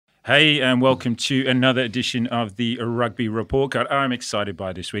Hey, and welcome to another edition of the Rugby Report Card. I'm excited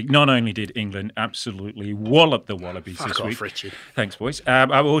by this week. Not only did England absolutely wallop the Wallabies this week. Richard. Thanks, boys.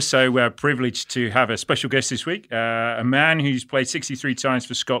 I'm also privileged to have a special guest this week, a man who's played 63 times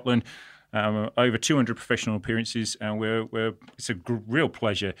for Scotland, over 200 professional appearances, and it's a real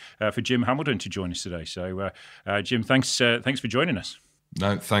pleasure for Jim Hamilton to join us today. So, Jim, thanks for joining us.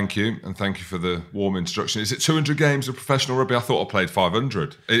 No, thank you, and thank you for the warm introduction. Is it 200 games of professional rugby? I thought I played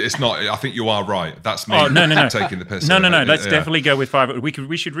 500. It's not. I think you are right. That's me taking the piss. No. Let's definitely go with 500.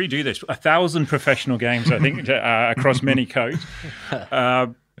 We should redo this. 1,000 professional games, I think, across many codes.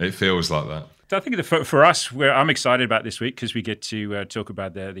 It feels like that. I think for us, I'm excited about this week because we get to talk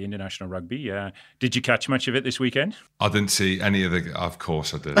about the international rugby. Did you catch much of it this weekend? I didn't see any of the. Of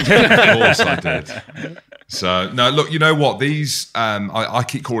course I did. Of course I did. So no, look. You know what? These I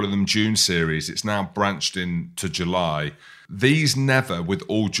keep calling them June series. It's now branched into July. These never, with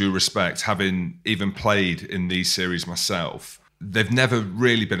all due respect, having even played in these series myself, they've never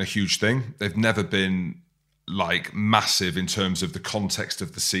really been a huge thing. They've never been like massive in terms of the context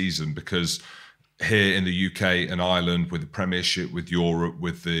of the season because here in the UK and Ireland, with the Premiership, with Europe,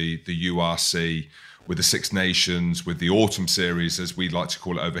 with the URC, with the Six Nations, with the Autumn Series, as we like to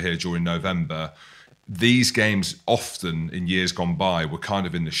call it over here during November, these games often in years gone by were kind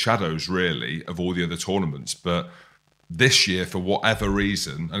of in the shadows, really, of all the other tournaments. But this year, for whatever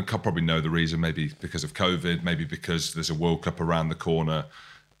reason, and I probably know the reason, maybe because of COVID, maybe because there's a World Cup around the corner,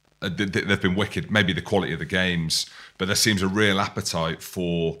 they've been wicked, maybe the quality of the games, but there seems a real appetite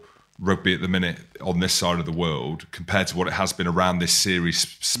for rugby at the minute on this side of the world compared to what it has been around this series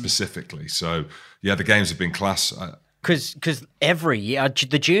specifically. So, yeah, the games have been class. Because every year,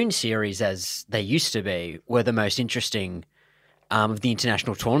 the June series, as they used to be, were the most interesting of the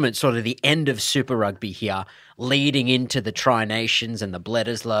international tournament, sort of the end of Super Rugby here, leading into the Tri-Nations and the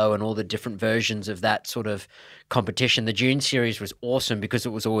Bledisloe and all the different versions of that sort of competition. The June series was awesome because it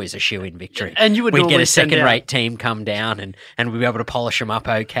was always a shoe-in victory. And you would We'd get a second-rate team come down and we'd be able to polish them up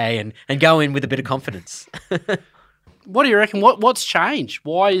okay and go in with a bit of confidence. What do you reckon? What's changed?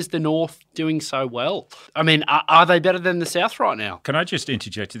 Why is the North doing so well? I mean, are they better than the South right now? Can I just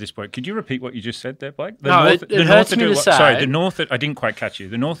interject at this point? Could you repeat what you just said there, Blake? It hurts me to say. Sorry, the North, I didn't quite catch you.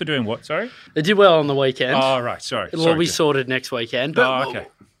 The North are doing what, sorry? They did well on the weekend. Oh, right, sorry. It'll all be sorted next weekend. But okay.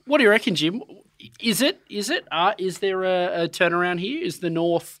 What do you reckon, Jim? Is there a turnaround here? Is the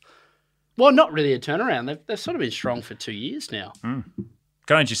North... Well, not really a turnaround. They've sort of been strong for 2 years now.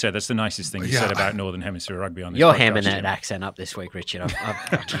 Can't you say that's the nicest thing you said about Northern Hemisphere rugby on this You're podcast, hamming that accent up this week, Richard.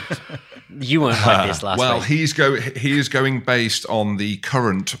 You weren't like this last week. Well, he is going based on the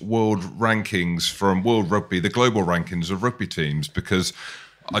current world rankings from World Rugby, the global rankings of rugby teams, because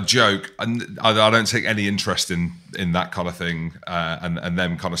I joke, and I don't take any interest in that kind of thing and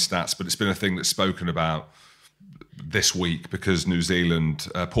them kind of stats, but it's been a thing that's spoken about this week because poor New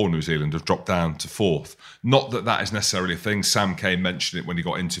Zealand have dropped down to fourth. Not that is necessarily a thing. Sam Cane mentioned it when he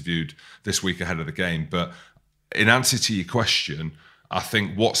got interviewed this week ahead of the game. But in answer to your question, I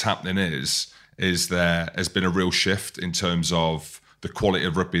think what's happening is there has been a real shift in terms of the quality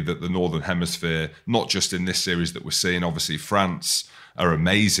of rugby that the Northern Hemisphere, not just in this series that we're seeing. Obviously, France are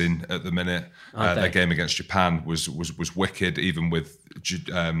amazing at the minute. Their game against Japan was wicked, even with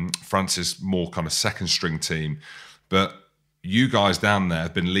France's more kind of second string team. But you guys down there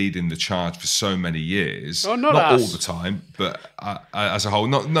have been leading the charge for so many years. Oh, not all us. the time, but as a whole.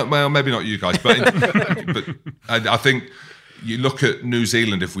 Well, maybe not you guys, but I think you look at New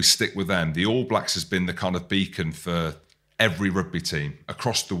Zealand, if we stick with them, the All Blacks has been the kind of beacon for every rugby team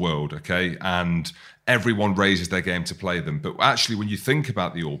across the world, okay? And everyone raises their game to play them. But actually, when you think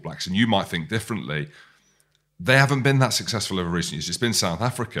about the All Blacks, and you might think differently, they haven't been that successful over recent years. It's been South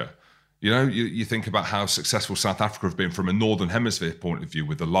Africa. You know, you think about how successful South Africa have been from a Northern Hemisphere point of view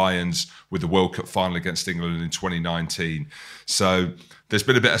with the Lions, with the World Cup final against England in 2019. So there's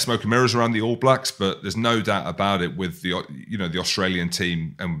been a bit of smoke and mirrors around the All Blacks, but there's no doubt about it with the Australian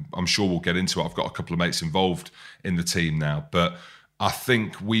team, and I'm sure we'll get into it. I've got a couple of mates involved in the team now, but I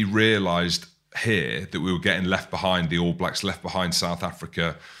think we realised here that we were getting left behind, the All Blacks, left behind South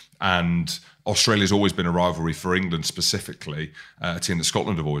Africa, and Australia's always been a rivalry for England specifically, a team that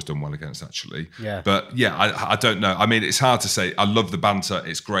Scotland have always done well against, actually. Yeah. But yeah, I don't know. I mean, it's hard to say. I love the banter.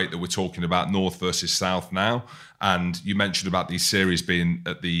 It's great that we're talking about North versus South now. And you mentioned about these series being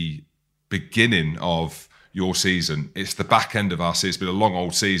at the beginning of your season. It's the back end of our season. It's been a long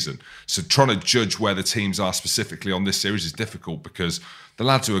old season. So trying to judge where the teams are specifically on this series is difficult because the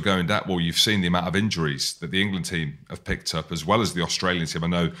lads who are going down, well, you've seen the amount of injuries that the England team have picked up as well as the Australian team. I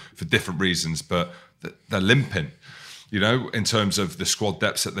know for different reasons, but they're limping. in terms of the squad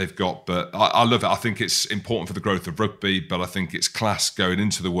depths that they've got. But I love it. I think it's important for the growth of rugby, but I think it's class going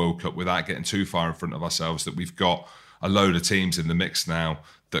into the World Cup without getting too far in front of ourselves that we've got a load of teams in the mix now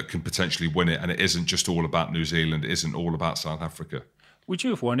that can potentially win it. And it isn't just all about New Zealand. It isn't all about South Africa. Would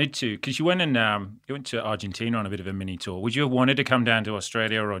you have wanted to, because you went to Argentina on a bit of a mini tour, would you have wanted to come down to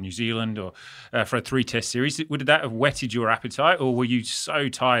Australia or New Zealand or for a 3-test series? Would that have whetted your appetite, or were you so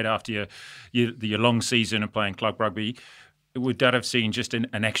tired after your long season of playing club rugby? Would that have seen just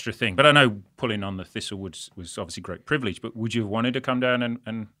an extra thing? But I know pulling on the Thistlewoods was obviously great privilege, but would you have wanted to come down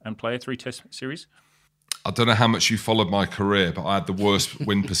and play a 3-test series? I don't know how much you followed my career, but I had the worst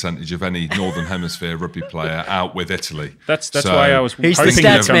win percentage of any Northern Hemisphere rugby player out with Italy. That's why I was. He's the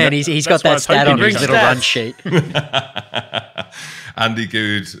stats man. He's got that stat on his little run sheet. Andy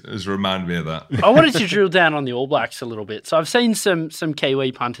Good has reminded me of that. I wanted to drill down on the All Blacks a little bit. So I've seen some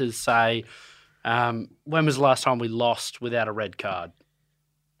Kiwi punters say, when was the last time we lost without a red card?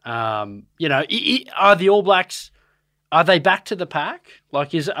 Are the All Blacks? Are they back to the pack?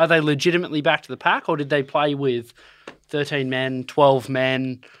 Are they legitimately back to the pack, or did they play with 13 men, 12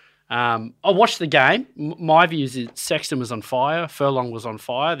 men? I watched the game. My view is that Sexton was on fire. Furlong was on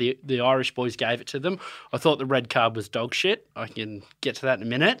fire. The Irish boys gave it to them. I thought the red card was dog shit. I can get to that in a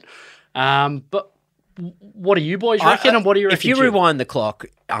minute. But what do you boys reckon, and what do you reckon? If you rewind the clock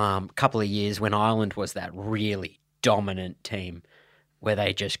a couple of years when Ireland was that really dominant team, where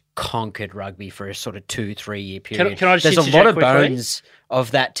they just conquered rugby for a sort of 2-3 year period. Can I just There's a lot of quickly? bones of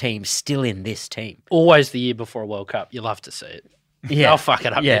that team still in this team. Always the year before a World Cup. You love to see it. Yeah. They'll fuck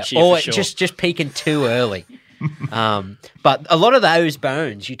it up next year or for sure. just peaking too early. But a lot of those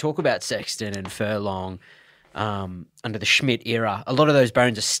bones, you talk about Sexton and Furlong under the Schmidt era, a lot of those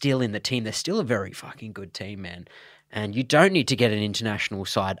bones are still in the team. They're still a very fucking good team, man. And you don't need to get an international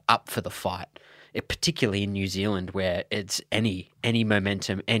side up for the fight. Particularly in New Zealand, where it's any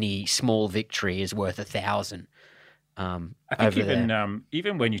momentum, any small victory is worth 1,000. I think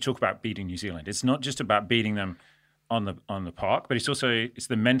even when you talk about beating New Zealand, it's not just about beating them on the park, but it's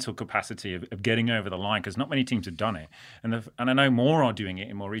the mental capacity of getting over the line, because not many teams have done it, and I know more are doing it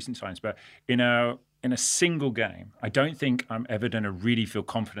in more recent times. But in a single game, I don't think I'm ever going to really feel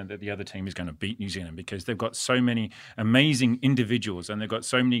confident that the other team is going to beat New Zealand, because they've got so many amazing individuals and they've got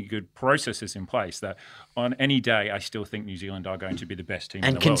so many good processes in place that on any day, I still think New Zealand are going to be the best team in the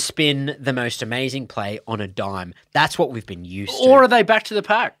world. And can spin the most amazing play on a dime. That's what we've been used to. Or are they back to the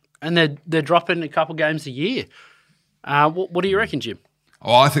pack and they're dropping a couple games a year? What do you reckon, Jim?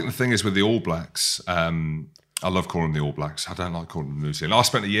 Oh, I think the thing is with the All Blacks, I love calling them the All Blacks. I don't like calling them New Zealand. I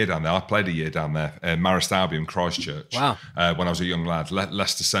spent a year down there. I played a year down there in Marist Albion, Christchurch. Wow. When I was a young lad.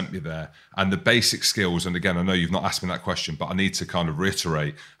 Leicester sent me there. And the basic skills, and again, I know you've not asked me that question, but I need to kind of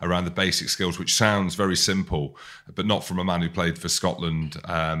reiterate around the basic skills, which sounds very simple, but not from a man who played for Scotland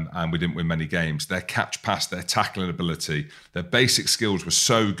and we didn't win many games. Their catch pass, their tackling ability, their basic skills were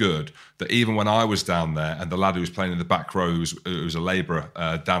so good that even when I was down there and the lad who was playing in the back row was a labourer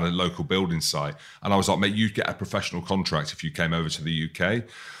down at a local building site, and I was like, mate, you'd get a professional contract if you came over to the UK.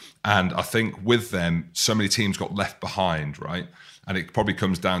 And I think with them, so many teams got left behind, right? And it probably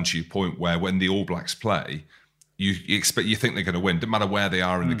comes down to your point where when the All Blacks play, you think they're going to win. Doesn't matter where they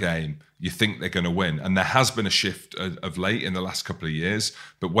are in the game, you think they're going to win. And there has been a shift of late in the last couple of years.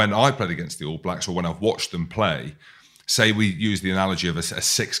 But when I played against the All Blacks, or when I've watched them play, say we use the analogy of a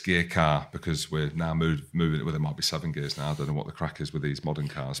 6-gear car, because we're now moving it, well, there might be 7 gears now. I don't know what the crack is with these modern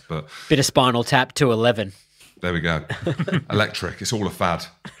cars, but bit of Spinal Tap to 11. There we go. Electric. It's all a fad.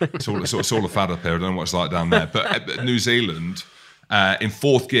 It's all a fad up here. I don't know what it's like down there. But New Zealand, in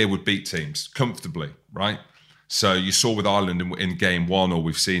 4th gear, would beat teams comfortably, right? So you saw with Ireland in game 1, or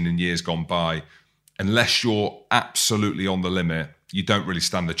we've seen in years gone by, unless you're absolutely on the limit, you don't really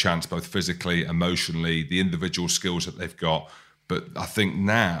stand a chance, both physically, emotionally, the individual skills that they've got. But I think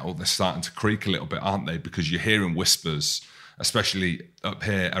now they're starting to creak a little bit, aren't they? Because you're hearing whispers, especially up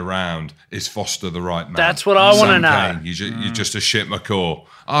here around, is Foster the right man? That's what I want to know. You're just a shit McCaw.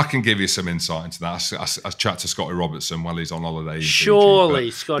 I can give you some insight into that. I chat to Scotty Robertson while he's on holiday.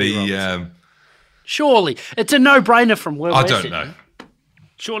 Surely, Scotty Robertson. Surely. It's a no-brainer from where I we're don't sitting. know.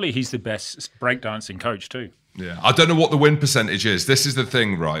 Surely he's the best breakdancing coach too. Yeah, I don't know what the win percentage is. This is the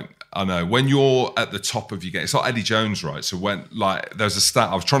thing, right? I know when you're at the top of your game, it's like Eddie Jones, right? So when there's a stat,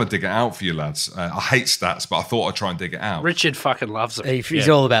 I was trying to dig it out for you lads. I hate stats, but I thought I'd try and dig it out. Richard fucking loves them. He's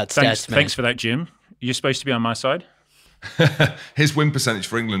all about stats, man. Thanks for that, Jim. You're supposed to be on my side. His win percentage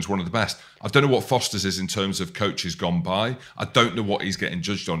for England's one of the best. I don't know what Foster's is in terms of coaches gone by. I don't know what he's getting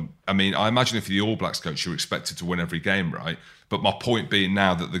judged on. I mean, I imagine if you're the All Blacks coach, you're expected to win every game, right? But my point being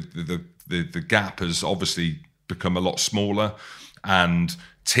now that the gap has obviously become a lot smaller, and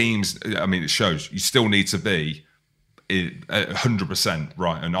teams. I mean, it shows you still need to be 100%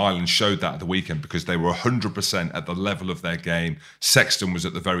 right, and Ireland showed that at the weekend because they were 100% at the level of their game. Sexton was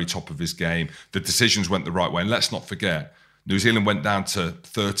at the very top of his game. The decisions went the right way, and let's not forget, New Zealand went down to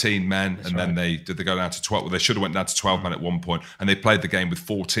 13 men, and then they go down to 12. Well, they should have went down to 12 men at one point, and they played the game with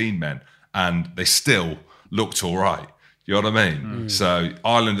 14 men, and they still looked all right. You know what I mean? So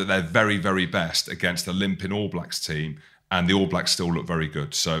Ireland at their very, very best against a limping All Blacks team, and the All Blacks still look very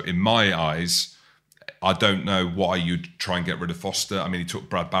good. So in my eyes, I don't know why you'd try and get rid of Foster. I mean, he took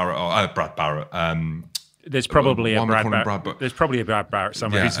Brad Barrett. There's probably a Brad Barrett. There's probably a Brad Barrett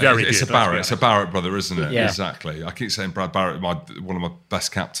somewhere. He's very it's good. A Barrett. It's a Barrett brother, isn't it? Yeah. Exactly. I keep saying Brad Barrett, one of my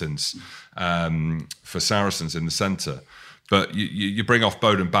best captains for Saracens in the centre. But you bring off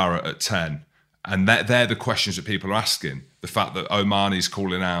Beauden Barrett at 10, and they're the questions that people are asking. The fact that O'Mahony's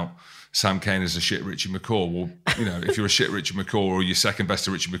calling out Sam Cane is a shit Richie McCaw. Well, you know, if you're a shit Richie McCaw or you're second best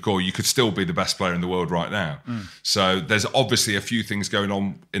to Richie McCaw, you could still be the best player in the world right now. So there's obviously a few things going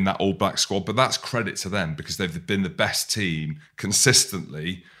on in that All Black squad, but that's credit to them because they've been the best team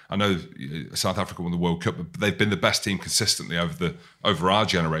consistently. I know South Africa won the World Cup, but they've been the best team consistently over our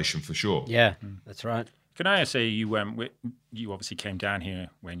generation for sure. Yeah, that's right. Can I say you obviously came down here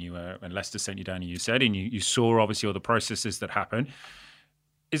when Leicester sent you down, and you said, and you saw obviously all the processes that happened.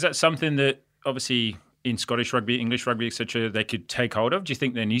 Is that something that obviously in Scottish rugby, English rugby, etc., they could take hold of? Do you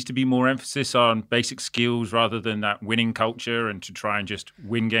think there needs to be more emphasis on basic skills rather than that winning culture and to try and just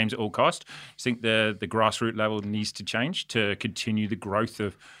win games at all cost? Do you think the grassroots level needs to change to continue the growth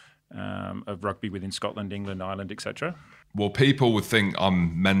of rugby within Scotland, England, Ireland, etc.? Well, people would think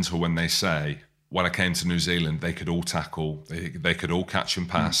I'm mental when they say when I came to New Zealand, they could all tackle, they could all catch and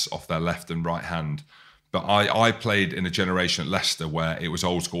pass off their left and right hand. But I played in a generation at Leicester where it was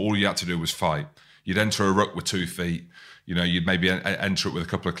old school. All you had to do was fight. You'd enter a ruck with 2 feet. You know, you'd maybe enter it with a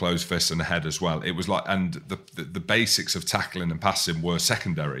couple of closed fists and a head as well. It was like, and the basics of tackling and passing were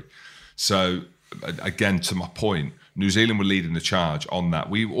secondary. So again, to my point, New Zealand were leading the charge on that.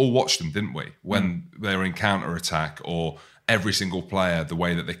 We all watched them, didn't we? When they were in counter attack or every single player, the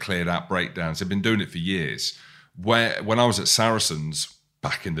way that they cleared out breakdowns. They've been doing it for years. When I was at Saracens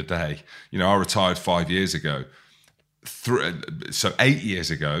back in the day, you know, I retired 5 years ago. So 8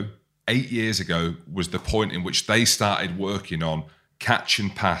 years ago was the point in which they started working on catch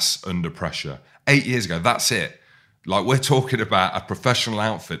and pass under pressure. 8 years ago, that's it. Like, we're talking about a professional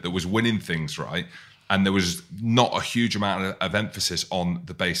outfit that was winning things, right? And there was not a huge amount of emphasis on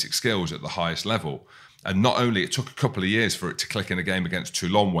the basic skills at the highest level. And not only, it took a couple of years for it to click in a game against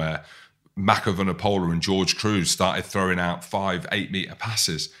Toulon where Mako Vunipola and George Cruz started throwing out 5-8 metre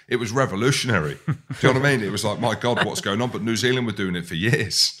passes. It was revolutionary. Do you know what I mean? It was like, my God, what's going on? But New Zealand were doing it for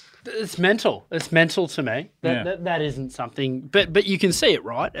years. It's mental. It's mental to me. That isn't something, but you can see it,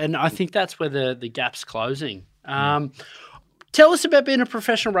 right? And I think that's where the gap's closing. Tell us about being a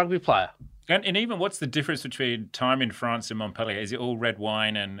professional rugby player. And even what's the difference between time in France and Montpellier? Is it all red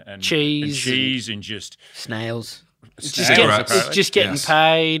wine and cheese and just snails? It's just getting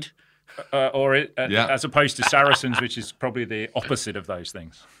paid. As opposed to Saracens, which is probably the opposite of those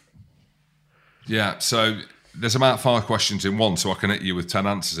things. Yeah, so there's about 5 questions in one, so I can hit you with 10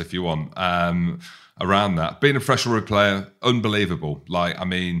 answers if you want around that. Being a professional rugby player, unbelievable. Like, I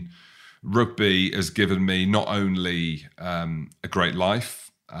mean, rugby has given me not only a great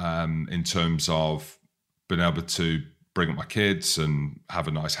life in terms of being able to bring up my kids and have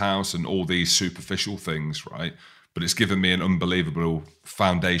a nice house and all these superficial things, right? But it's given me an unbelievable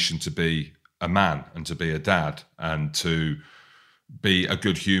foundation to be a man and to be a dad and to be a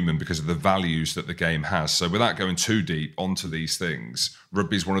good human because of the values that the game has. So without going too deep onto these things,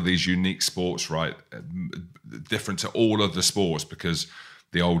 rugby is one of these unique sports, right? Different to all other sports because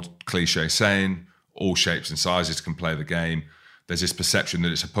the old cliche saying, all shapes and sizes can play the game. There's this perception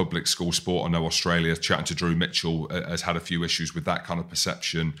that it's a public school sport. I know Australia, chatting to Drew Mitchell, has had a few issues with that kind of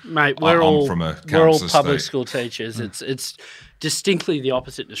perception. Mate, we're all public school teachers. It's distinctly the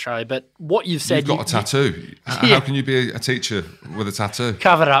opposite in Australia. But what you've said... You've got a tattoo. How can you be a teacher with a tattoo?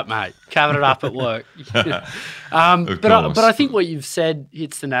 Cover it up, mate. Cover it up at work. But I think what you've said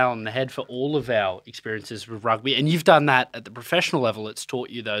hits the nail on the head for all of our experiences with rugby. And you've done that at the professional level. It's taught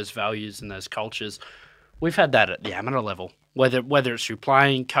you those values and those cultures. We've had that at the amateur level, whether it's through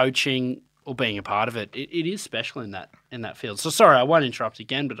playing, coaching, or being a part of it. It is special in that field. So sorry, I won't interrupt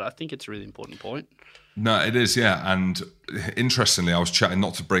again, but I think it's a really important point. No, it is, yeah. And interestingly, I was chatting,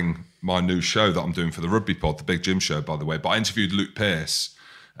 not to bring my new show that I'm doing for the Rugby Pod, the Big Jim Show, by the way, but I interviewed Luke Pearce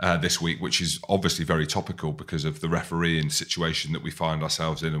this week, which is obviously very topical because of the refereeing situation that we find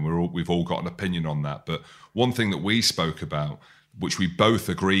ourselves in, and we've all got an opinion on that. But one thing that we spoke about, which we both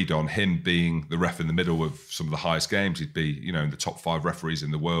agreed on, him being the ref in the middle of some of the highest games, he'd be, you know, in the top 5 referees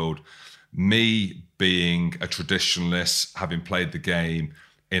in the world. Me being a traditionalist, having played the game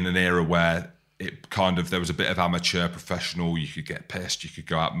in an era where there was a bit of amateur, professional, you could get pissed, you could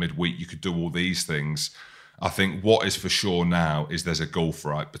go out midweek, you could do all these things. I think what is for sure now is there's a gulf,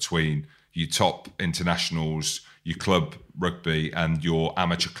 right, between your top internationals, your club rugby, and your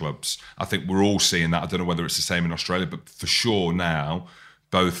amateur clubs. I think we're all seeing that. I don't know whether it's the same in Australia, but for sure now,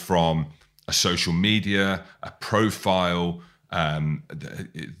 both from a social media, a profile,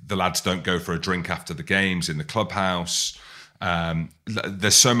 the lads don't go for a drink after the games in the clubhouse.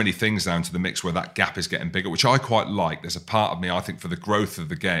 There's so many things now into the mix where that gap is getting bigger, which I quite like. There's a part of me, I think, for the growth of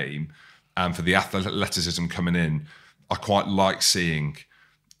the game and for the athleticism coming in, I quite like seeing,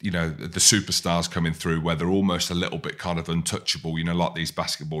 you know, the superstars coming through where they're almost a little bit kind of untouchable, you know, like these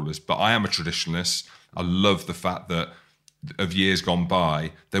basketballers. But I am a traditionalist. I love the fact that of years gone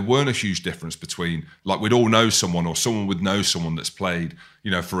by, there weren't a huge difference between, like, we'd all know someone or someone would know someone that's played,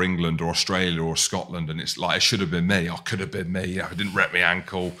 you know, for England or Australia or Scotland, and it's like, it should have been me, or could have been me, you know, I didn't rep my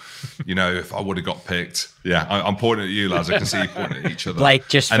ankle, you know, if I would have got picked. Yeah, I'm pointing at you, lads. I can see you pointing at each other. Blake,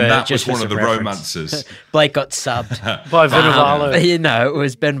 that was for one of the reference. romances. Blake got subbed. By Vunivalu. You know, it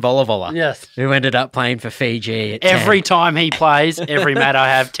was Ben Volavola. Yes. Who ended up playing for Fiji. At Every 10. time he plays, every Matt I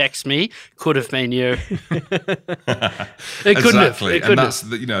have texts me, could have been you. It couldn't have. It And couldn't that's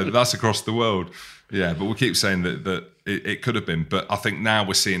have. you know, that's across the world. Yeah, but we'll keep saying that it could have been. But I think now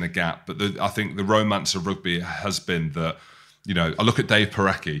we're seeing a gap. But I think the romance of rugby has been that, you know, I look at Dave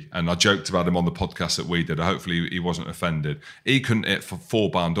Parecki, and I joked about him on the podcast that we did. Hopefully he wasn't offended. He couldn't hit for 4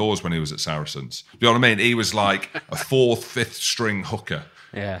 barn doors when he was at Saracens. Do you know what I mean? He was like a 4th, 5th string hooker.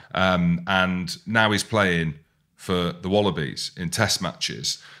 Yeah. And now he's playing for the Wallabies in test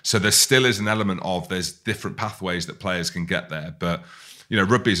matches. So there still is an element of there's different pathways that players can get there. But, you know,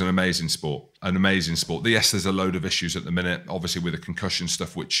 rugby is an amazing sport. Yes, there's a load of issues at the minute, obviously with the concussion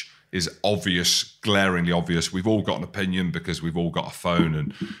stuff, which is obvious, glaringly obvious. We've all got an opinion because we've all got a phone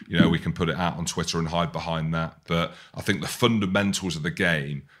and, you know, we can put it out on Twitter and hide behind that. But I think the fundamentals of the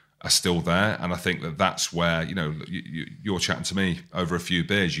game are still there. And I think that's where, you know, you're chatting to me over a few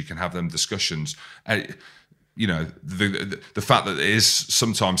beers, you can have them discussions. You know, the fact that it is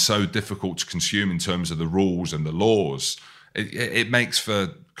sometimes so difficult to consume in terms of the rules and the laws, it makes for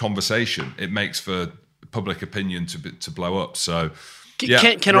conversation. It makes for public opinion to blow up. So,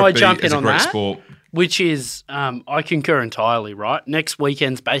 yeah, can I jump in on that? Sport. Which is, I concur entirely, right? Next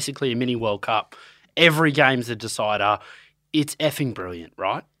weekend's basically a mini World Cup. Every game's a decider. It's effing brilliant,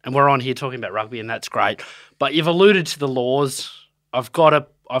 right? And we're on here talking about rugby, and that's great. But you've alluded to the laws. I've got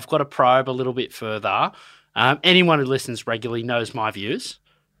to probe a little bit further. Anyone who listens regularly knows my views.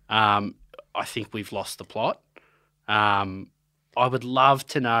 I think we've lost the plot. I would love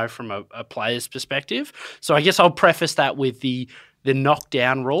to know from a player's perspective. So I guess I'll preface that with the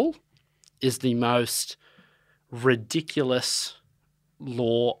knockdown rule is the most ridiculous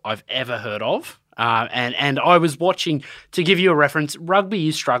law I've ever heard of. And I was watching, to give you a reference, rugby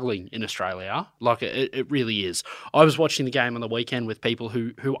is struggling in Australia. Like it really is. I was watching the game on the weekend with people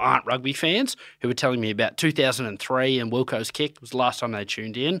who aren't rugby fans, who were telling me about 2003 and Wilco's kick was the last time they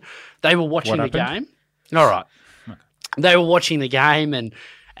tuned in. They were watching the game. All right. They were watching the game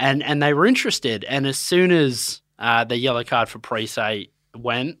and they were interested. And as soon as the yellow card for Parise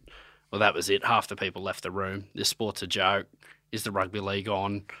went, well, that was it. Half the people left the room. This sport's a joke. Is the rugby league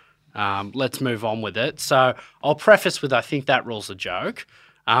on? Let's move on with it. So I'll preface with I think that rule's a joke,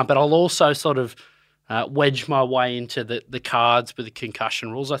 but I'll also sort of wedge my way into the cards with the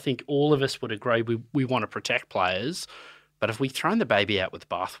concussion rules. I think all of us would agree we want to protect players, but have we thrown the baby out with the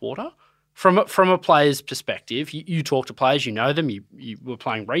bathwater? From a player's perspective, you talk to players, you know them, you were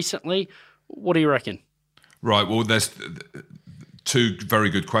playing recently. What do you reckon? Right, well, there's 2 very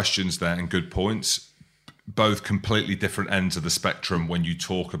good questions there and good points. Both completely different ends of the spectrum when you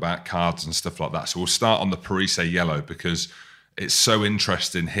talk about cards and stuff like that. So we'll start on the Parise yellow because it's so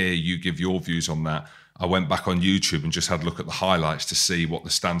interesting here. You give your views on that. I went back on YouTube and just had a look at the highlights to see what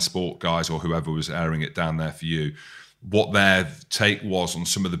the Stan Sport guys or whoever was airing it down there for you, what their take was on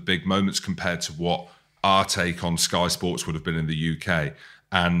some of the big moments compared to what our take on Sky Sports would have been in the UK.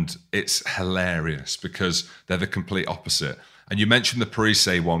 And it's hilarious because they're the complete opposite. And you mentioned the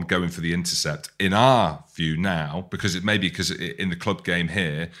Parise one going for the intercept. In our view now, because it may be because in the club game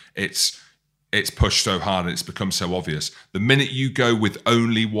here, it's pushed so hard and it's become so obvious. The minute you go with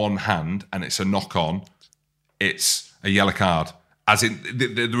only one hand and it's a knock on, it's a yellow card. As in,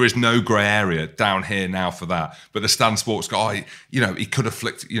 there is no grey area down here now for that. But the Stan Sports guy, he could have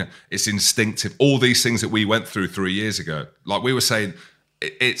flicked. It's instinctive. All these things that we went through 3 years ago, like we were saying,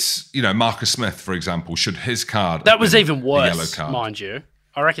 it's Marcus Smith, for example, should his card that was even worse, yellow card. mind you.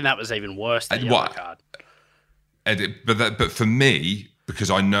 I reckon that was even worse than the yellow card. But for me, because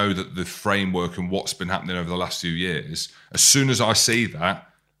I know that the framework and what's been happening over the last few years, as soon as I see that,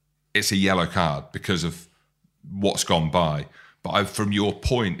 it's a yellow card because of what's gone by. But from your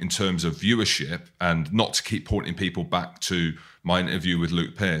point in terms of viewership, and not to keep pointing people back to my interview with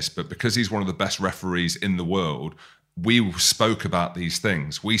Luke Pearce, but because he's one of the best referees in the world, we spoke about these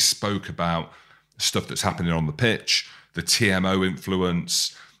things. We spoke about stuff that's happening on the pitch, the TMO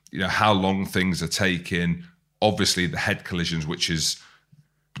influence, how long things are taking, obviously the head collisions, which is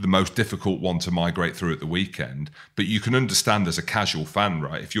the most difficult one to migrate through at the weekend. But you can understand as a casual fan,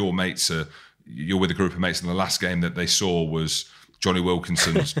 right? If you're with a group of mates and the last game that they saw was Johnny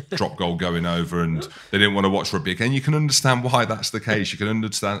Wilkinson's drop goal going over and they didn't want to watch rugby again, you can understand why that's the case. You can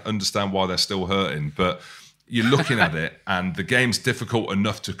understand why they're still hurting. But you're looking at it and the game's difficult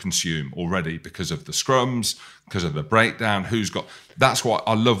enough to consume already because of the scrums, because of the breakdown, that's why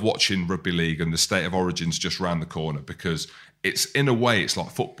I love watching rugby league, and the State of Origin's just round the corner, because it's, in a way, it's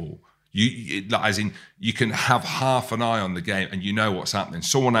like football. You can have half an eye on the game and you know what's happening.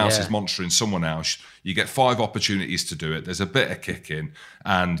 Someone else is monitoring someone else. You get 5 opportunities to do it. There's a bit of kicking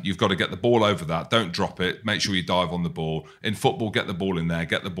and you've got to get the ball over that. Don't drop it. Make sure you dive on the ball. In football, get the ball in there.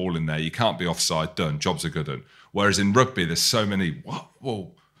 Get the ball in there. You can't be offside. Done. Job's a good one. Whereas in rugby, there's so many,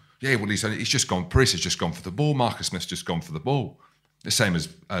 he's just gone. Paris has just gone for the ball. Marcus Smith's just gone for the ball. The same as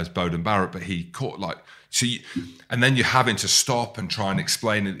Beauden Barrett, but he caught and then you're having to stop and try and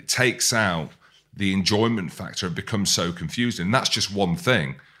explain it. It takes out the enjoyment factor. It becomes so confusing. And that's just one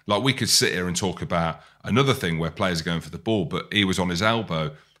thing. Like, we could sit here and talk about another thing where players are going for the ball, but he was on his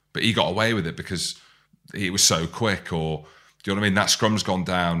elbow, but he got away with it because he was so quick, or do you know what I mean? That scrum's gone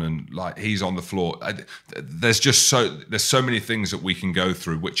down and he's on the floor. There's so many things that we can go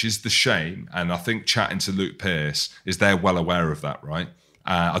through, which is the shame. And I think chatting to Luke Pearce they're well aware of that, right?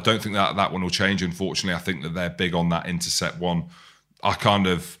 I don't think that one will change, unfortunately. I think that they're big on that intercept one. I think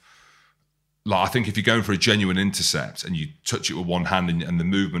if you're going for a genuine intercept and you touch it with one hand and the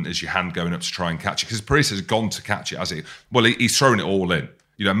movement is your hand going up to try and catch it, because Paris has gone to catch it, has he? Well, he's thrown it all in.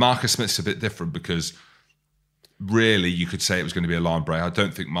 Marcus Smith's a bit different because really you could say it was going to be a line break. I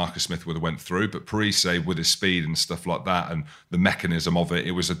don't think Marcus Smith would have went through, but Parise, with his speed and stuff like that and the mechanism of it,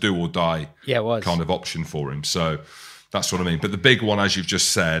 it was a do or die kind of option for him. So that's what I mean. But the big one, as you've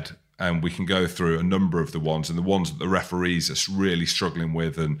just said, and we can go through a number of the ones, and the ones that the referees are really struggling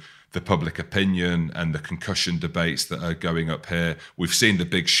with, and the public opinion and the concussion debates that are going up here. We've seen the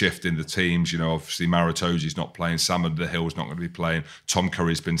big shift in the teams. Obviously Maratoji's not playing, Sam Underhill's not going to be playing, Tom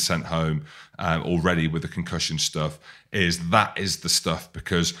Curry's been sent home already with the concussion stuff. That is the stuff,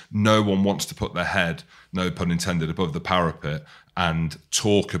 because no one wants to put their head, no pun intended, above the parapet and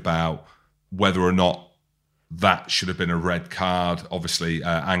talk about whether or not that should have been a red card. Obviously,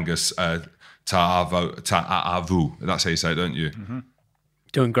 Angus Ta'avu. That's how you say it, don't you? Mm-hmm.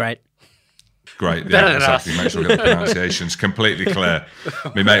 Doing great. Great, yeah, exactly. Make sure I get the pronunciations completely clear.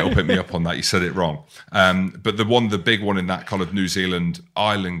 My mate will pick me up on that. You said it wrong. But the big one in that kind of New Zealand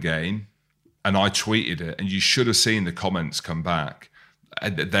Ireland game, and I tweeted it, and you should have seen the comments come back.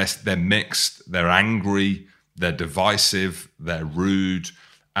 They're mixed, they're angry, they're divisive, they're rude.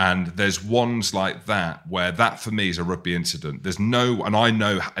 And there's ones like that where that for me is a rugby incident. And I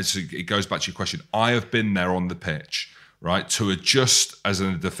know, as it goes back to your question, I have been there on the pitch, right, to adjust as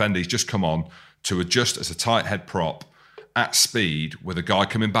a defender. He's just come on to adjust as a tight head prop at speed with a guy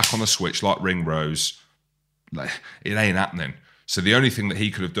coming back on the switch like Ringrose. It ain't happening. So the only thing that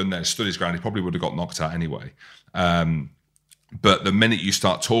he could have done there is stood his ground. He probably would have got knocked out anyway. But the minute you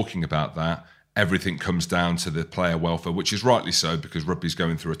start talking about that, everything comes down to the player welfare, which is rightly so, because rugby's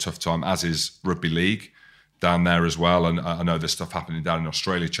going through a tough time, as is rugby league down there as well. And I know there's stuff happening down in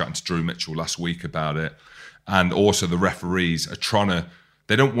Australia, chatting to Drew Mitchell last week about it. And also the referees are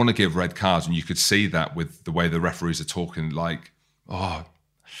they don't want to give red cards. And you could see that with the way the referees are talking, I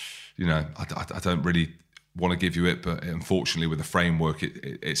don't really want to give you it, but unfortunately with the framework,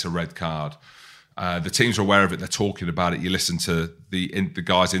 it's a red card. The teams are aware of it. They're talking about it. You listen to the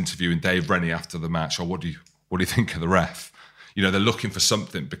guys interviewing Dave Rennie after the match. Oh, what do you think of the ref? They're looking for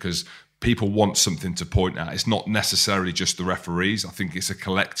something, because people want something to point at. It's not necessarily just the referees. I think it's a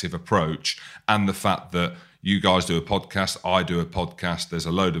collective approach, and the fact that you guys do a podcast, I do a podcast. There's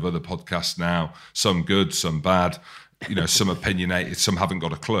a load of other podcasts now. Some good, some bad. Some opinionated, some haven't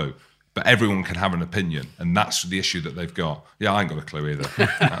got a clue. but everyone can have an opinion, and that's the issue that they've got. Yeah, I ain't got a clue either.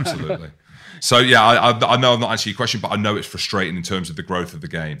 Absolutely. So yeah, I know I'm not answering your question, but I know it's frustrating in terms of the growth of the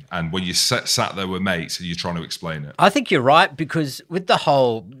game. And when you sat there with mates and you're trying to explain it, I think you're right, because with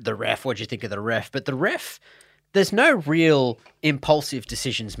the ref, what do you think of the ref? But the ref, there's no real impulsive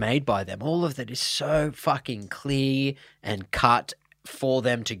decisions made by them. All of that is so fucking clear and cut for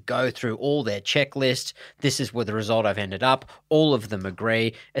them to go through all their checklist. This is where the result I've ended up. All of them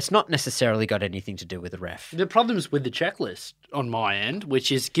agree. It's not necessarily got anything to do with the ref. The problem's with the checklist on my end,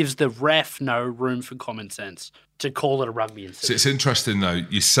 which is gives the ref no room for common sense to call it a rugby incident. So it's interesting though,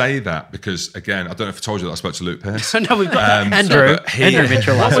 you say that because, again, I don't know if I told you that I spoke to Luke Pearce. No, we've got Andrew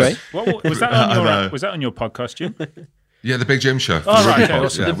Mitchell last week. Was that on your podcast, Jim? Yeah, the Big Jim Show. Oh, right. Yeah,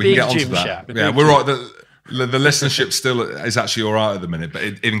 The we can get Big onto Jim that. Show. Yeah, we're right. The listenership still is actually all right at the minute, but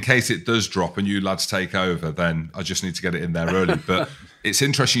in case it does drop and you lads take over, then I just need to get it in there early. But it's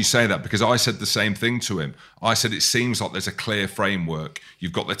interesting you say that, because I said the same thing to him. I said it seems like there's a clear framework.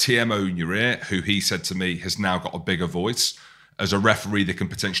 You've got the TMO in your ear, who he said to me has now got a bigger voice. As a referee, they can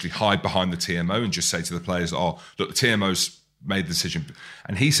potentially hide behind the TMO and just say to the players, "Oh, look, the TMO's made the decision."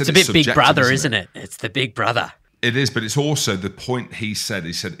 And he said It's a bit Big Brother, isn't it? It's the Big Brother. It is, but it's also the point he said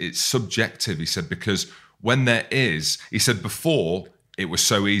it's subjective. He said, because when there is, he said before it was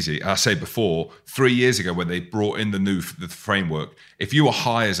so easy. I say before, 3 years ago when they brought in the framework, if you were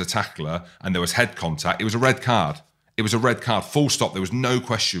high as a tackler and there was head contact, it was a red card. It was a red card, full stop. There was no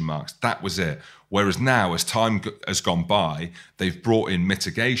question marks. That was it. Whereas now, as time has gone by, they've brought in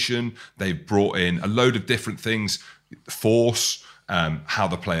mitigation. They've brought in a load of different things, force, how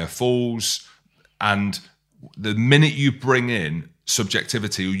the player falls. And the minute you bring in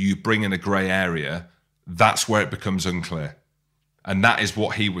subjectivity or you bring in a grey area, that's where it becomes unclear. And that is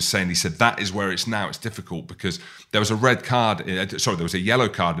what he was saying. He said that is where it's difficult, because there was a there was a yellow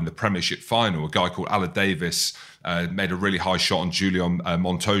card in the Premiership final. A guy called Alan Davis made a really high shot on Julian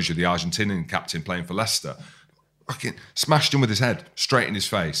Montoya, the Argentinian captain playing for Leicester. Fucking smashed him with his head, straight in his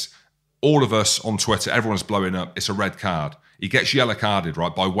face. All of us on Twitter, everyone's blowing up. It's a red card. He gets yellow carded,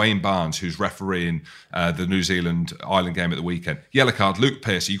 right, by Wayne Barnes, who's refereeing the New Zealand Island game at the weekend. Yellow card, Luke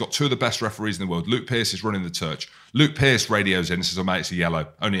Pearce. You've got two of the best referees in the world. Luke Pearce is running the touch. Luke Pearce radios in and says, "Oh, mate, it's a yellow,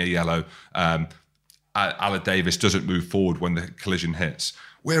 only a yellow." Alan Davis doesn't move forward when the collision hits.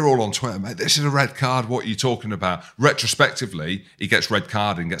 We're all on Twitter, mate. This is a red card. What are you talking about? Retrospectively, he gets red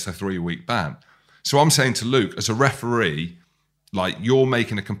carded and gets a 3-week ban. So I'm saying to Luke, as a referee, like, you're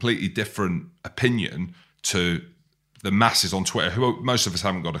making a completely different opinion to the masses on Twitter, who most of us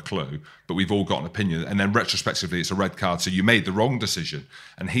haven't got a clue, but we've all got an opinion. And then retrospectively, it's a red card. So you made the wrong decision.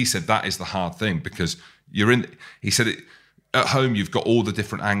 And he said that is the hard thing, because he said it, at home, you've got all the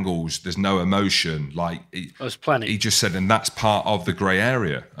different angles. There's no emotion. There's plenty. He just said, and that's part of the grey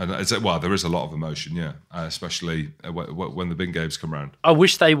area. And well, there is a lot of emotion, yeah, especially when the big games come around. I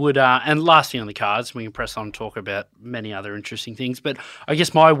wish they would, and last thing on the cards, we can press on and talk about many other interesting things, but I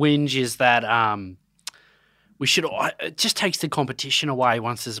guess my whinge is that it just takes the competition away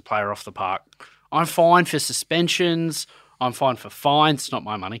once there's a player off the park. I'm fine for suspensions. I'm fine for fines. It's not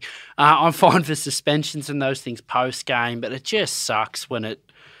my money. I'm fine for suspensions and those things post-game, but it just sucks when it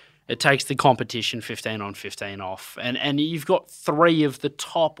takes the competition 15 on 15 off. And you've got three of the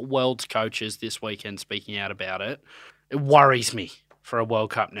top world's coaches this weekend speaking out about it. It worries me for a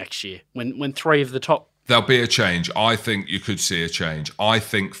World Cup next year when three of the top... There'll be a change. I think you could see a change. I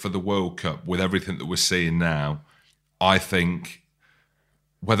think for the World Cup, with everything that we're seeing now, I think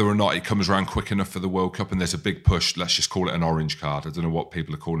whether or not it comes around quick enough for the World Cup and there's a big push, let's just call it an orange card. I don't know what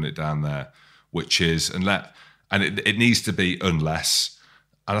people are calling it down there, which is, it needs to be unless.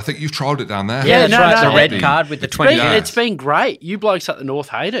 And I think you've trialled it down there. Yeah, that's right. The red card with the 20 yards. It's been great. You blokes up the north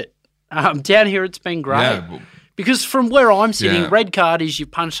hate it. Down here, it's been great. Yeah, well, because from where I'm sitting, red card is you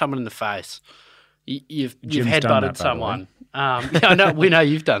punch someone in the face. You've headbutted someone. I know, we know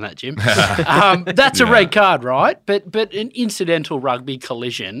you've done that, Jim. That's a red card, right? But an incidental rugby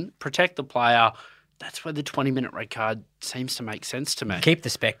collision, protect the player, that's where the 20-minute red card seems to make sense to me. Keep the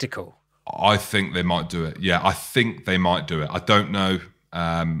spectacle. I think they might do it. Yeah, I think they might do it. I don't know,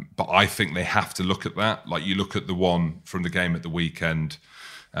 but I think they have to look at that. Like, you look at the one from the game at the weekend,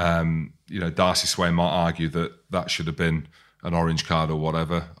 Darcy Swain might argue that should have been an orange card or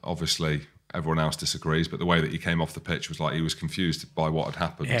whatever. Obviously, everyone else disagrees, but the way that he came off the pitch was like he was confused by what had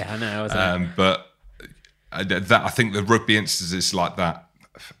happened. Yeah, I know. But I think the rugby instances like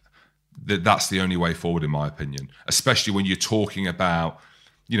that's the only way forward, in my opinion, especially when you're talking about,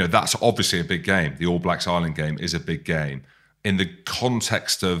 that's obviously a big game. The All Blacks Island game is a big game. In the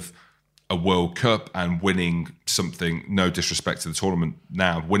context of a World Cup and winning something, no disrespect to the tournament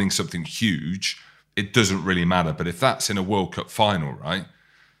now, winning something huge, it doesn't really matter. But if that's in a World Cup final, right,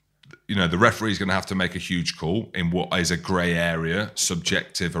 you know, the referee's going to have to make a huge call in what is a grey area,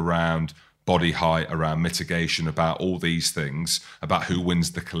 subjective, around body height, around mitigation, about all these things, about who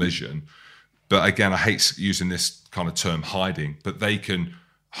wins the collision. But again, I hate using this kind of term, hiding, but they can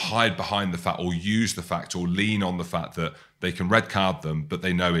hide behind the fact, or use the fact, or lean on the fact that they can red card them, but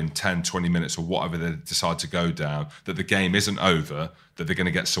they know in 10, 20 minutes or whatever they decide to go down, that the game isn't over, that they're going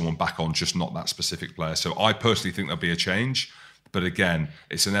to get someone back on, just not that specific player. So I personally think there'll be a change. But again,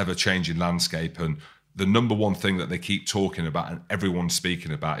 it's an ever-changing landscape. And the number one thing that they keep talking about and everyone's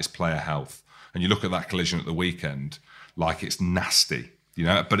speaking about is player health. And you look at that collision at the weekend, like it's nasty, you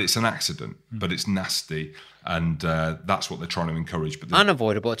know, but it's an accident, but it's nasty. And that's what they're trying to encourage. But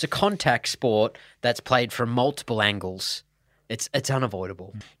unavoidable. It's a contact sport that's played from multiple angles. It's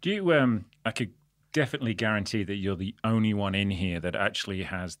unavoidable. Do you? I could definitely guarantee that you're the only one in here that actually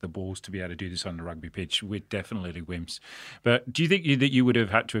has the balls to be able to do this on the rugby pitch. We're definitely wimps. But do you think that you would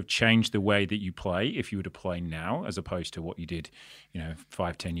have had to have changed the way that you play if you were to play now, as opposed to what you did,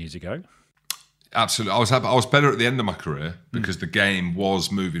 5-10 years ago? Absolutely. I was better at the end of my career because the game was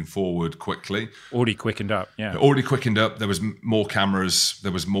moving forward quickly. Already quickened up, yeah. Already quickened up. There was more cameras.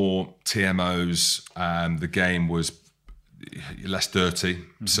 There was more TMOs. The game was less dirty.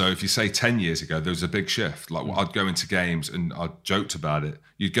 So if you say 10 years ago, there was a big shift. Like I'd go into games, and I joked about it.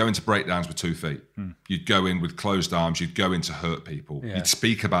 You'd go into breakdowns with 2 feet. You'd go in with closed arms. You'd go in to hurt people. You'd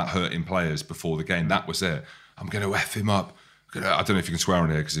speak about hurting players before the game. That was it. I'm going to F him up. I don't know if you can swear on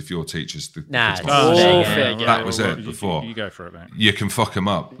here, because if your teacher's that was it before. You go for it, mate. You can fuck them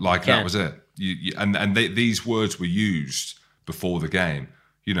up. Like that was it. These words were used before the game.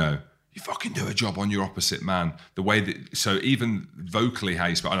 You fucking do a job on your opposite man. The way that, so even vocally how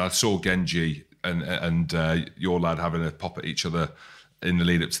you speak, and I saw Genji and your lad having a pop at each other in the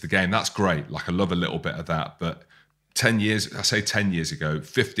lead up to the game. That's great. Like I love a little bit of that. But 10 years ago,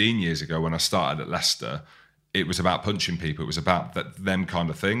 15 years ago when I started at Leicester, it was about punching people. It was about them kind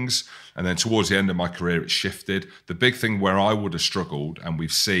of things. And then towards the end of my career, it shifted. The big thing where I would have struggled, and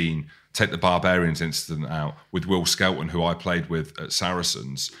we've seen, take the Barbarians incident out with Will Skelton, who I played with at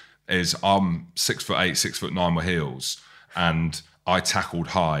Saracens, is I'm 6'8", 6'9" with heels, and I tackled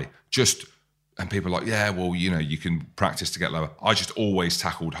high. And people are like, yeah, well, you can practice to get lower. I just always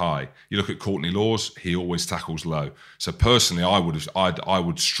tackled high. You look at Courtney Laws, he always tackles low. So personally, I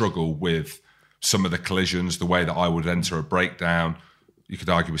would struggle with some of the collisions, the way that I would enter a breakdown. You could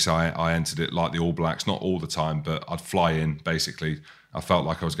argue say I entered it like the All Blacks, not all the time, but I'd fly in, basically. I felt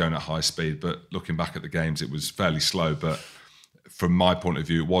like I was going at high speed, but looking back at the games, it was fairly slow. But from my point of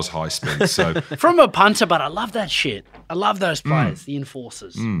view, it was high speed. So from a punter, but I love that shit. I love those players, the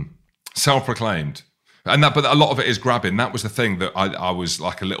enforcers. Self-proclaimed. But a lot of it is grabbing. That was the thing that I was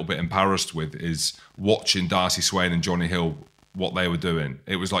like a little bit embarrassed with, is watching Darcy Swain and Johnny Hill, what they were doing.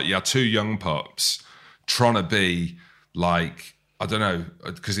 It was like you had 2 young pups trying to be like, I don't know,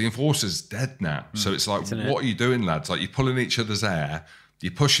 because the enforcer's dead now. So it's like, what are you doing, lads? Like, you're pulling each other's hair,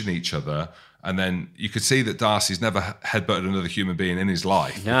 you're pushing each other, and then you could see that Darcy's never headbutted another human being in his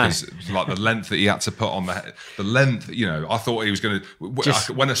life. No. Because like the length that he had to put on the length, I thought he was going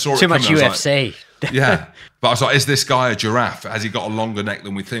to, when I saw it too much UFC. Yeah. But I was like, is this guy a giraffe? Has he got a longer neck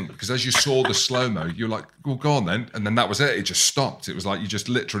than we think? Because as you saw the slow-mo, you're like, well, go on then. And then that was it. It just stopped. It was like, you just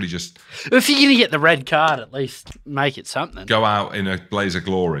literally just... If you're going to get the red card, at least make it something. Go out in a blaze of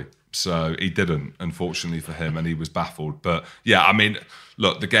glory. So he didn't, unfortunately for him, and he was baffled. But yeah, I mean,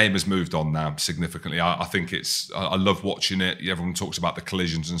 look, the game has moved on now significantly. I think I love watching it. Everyone talks about the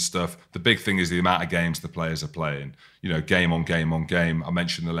collisions and stuff. The big thing is the amount of games the players are playing. Game on game on game. I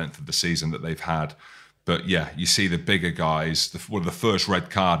mentioned the length of the season that they've had. But yeah, you see the bigger guys. The first red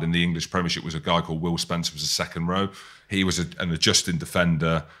card in the English Premiership was a guy called Will Spencer, was a second row. He was an adjusting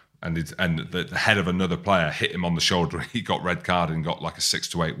defender. And the head of another player hit him on the shoulder. He got red card and got like a 6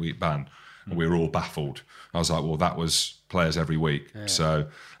 to 8 week ban. And we were all baffled. I was like, well, that was players every week. Yeah. So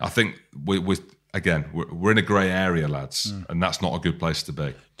I think we're in a grey area, lads, and that's not a good place to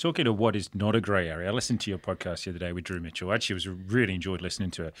be. Talking of what is not a grey area, I listened to your podcast the other day with Drew Mitchell. Actually, really enjoyed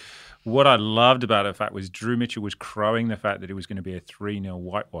listening to it. What I loved about it, was Drew Mitchell was crowing the fact that it was going to be a 3-0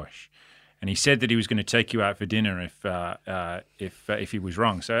 whitewash. And he said that he was going to take you out for dinner if he was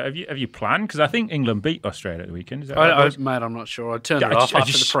wrong. So have you planned? Because I think England beat Australia at the weekend. Is that mate, I'm not sure. I turned it off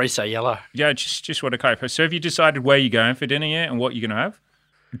after the pre-say yellow. Yeah, just want to clarify. So have you decided where you're going for dinner yet and what you're going to have?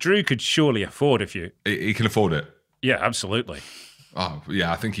 Drew could surely afford He can afford it. Yeah, absolutely. Oh,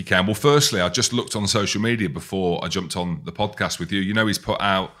 yeah, I think he can. Well, firstly, I just looked on social media before I jumped on the podcast with you. He's put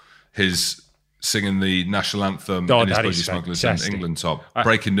out his singing the national anthem Oh, in his that Budgie is Smugglers fantastic. in England top.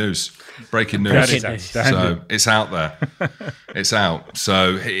 Breaking news. Breaking That news. is outstanding. So it's out there. It's out.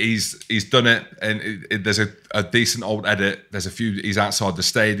 So he's done it, and there's a decent old edit. There's a few. He's outside the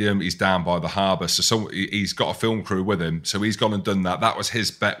stadium. He's down by the harbour. So he's got a film crew with him. So he's gone and done that. That was his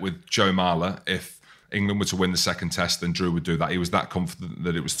bet with Joe Marler. If England were to win the second test, then Drew would do that. He was that confident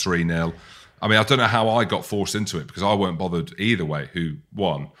that it was 3-0. I mean, I don't know how I got forced into it because I weren't bothered either way who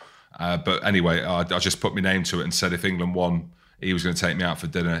won. But anyway, I just put my name to it and said if England won, he was going to take me out for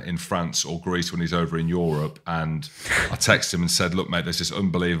dinner in France or Greece when he's over in Europe. And I texted him and said, look, mate, there's this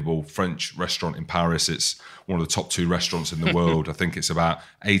unbelievable French restaurant in Paris. It's one of the top 2 restaurants in the world. I think it's about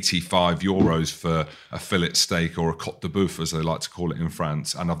 85 euros for a fillet steak or a cote de boeuf, as they like to call it in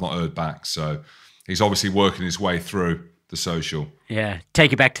France. And I've not heard back. So he's obviously working his way through the social. Yeah,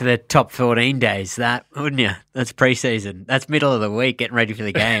 take it back to the top 14 days, that, wouldn't you? That's pre-season. That's middle of the week, getting ready for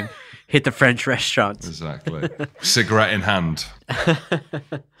the game. Hit the French restaurants. Exactly. Cigarette in hand.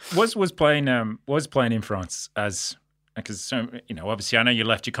 Was playing in France as because obviously I know you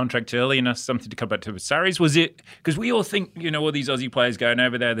left your contract early and that's something to come back to with Sarries. Was it because we all think all these Aussie players going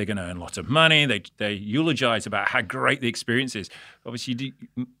over there, they're going to earn lots of money. They eulogize about how great the experience is. Obviously,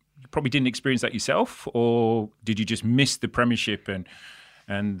 you probably didn't experience that yourself, or did you just miss the Premiership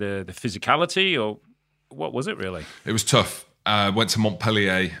and the physicality, or what was it really? It was tough. Went to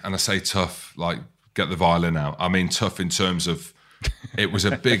Montpellier, and I say tough, like get the violin out. I mean tough in terms of it was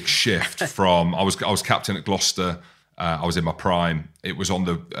a big shift from I was captain at Gloucester. I was in my prime. It was on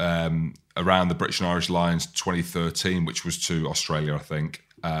the around the British and Irish Lions 2013, which was to Australia, I think.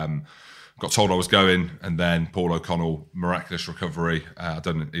 Got told I was going, and then Paul O'Connell, miraculous recovery. I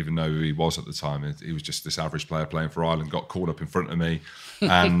don't even know who he was at the time. He was just this average player playing for Ireland, got called up in front of me,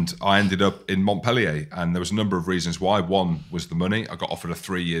 and I ended up in Montpellier. And there was a number of reasons why. One was the money. I got offered a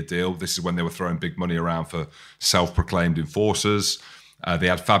 3-year deal. This is when they were throwing big money around for self-proclaimed enforcers. They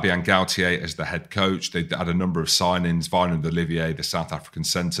had Fabien Gaultier as the head coach. They had a number of signings, Vinand Olivier, the South African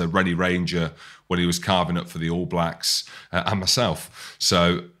centre, Rennie Ranger, when he was carving up for the All Blacks, and myself.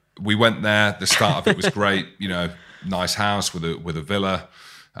 So we went there. The start of it was great. Nice house with a villa.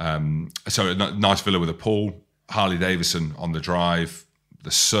 So a nice villa with a pool. Harley Davidson on the drive.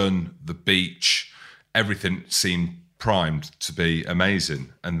 The sun, the beach, everything seemed primed to be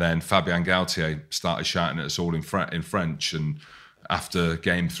amazing. And then Fabien Gaultier started shouting at us all in French. And after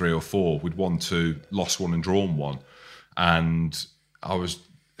game 3 or 4, we'd won 2, lost 1, and drawn 1. And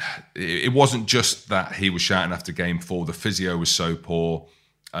it wasn't just that he was shouting after game 4. The physio was so poor.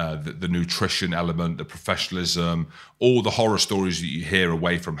 The nutrition element, the professionalism, all the horror stories that you hear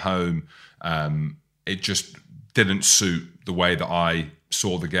away from home, it just didn't suit the way that I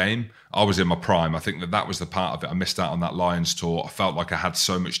saw the game. I was in my prime. I think that was the part of it. I missed out on that Lions tour. I felt like I had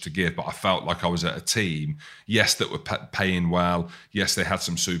so much to give, but I felt like I was at a team, yes, that were paying well. Yes, they had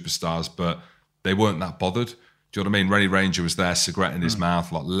some superstars, but they weren't that bothered. Do you know what I mean? Rennie Ranger was there, cigarette in his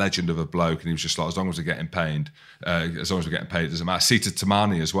mouth, like legend of a bloke, and he was just like, as long as we're getting paid, it doesn't matter. Sita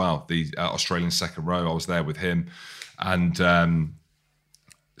Tamani as well, the Australian second row, I was there with him. And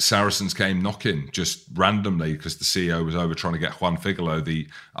Saracens came knocking just randomly because the CEO was over trying to get Juan Figueroa, the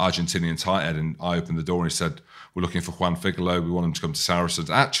Argentinian tight end, and I opened the door and he said, we're looking for Juan Figueroa, we want him to come to Saracens.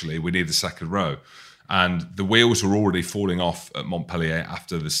 Actually, we need the second row. And the wheels were already falling off at Montpellier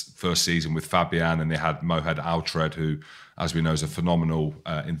after this first season with Fabian, and they had Mohed Altred, who, as we know, is a phenomenal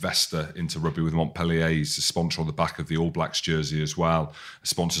investor into rugby with Montpellier. He's a sponsor on the back of the All Blacks jersey as well,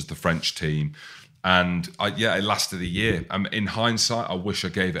 sponsors the French team. And it lasted a year. In hindsight, I wish I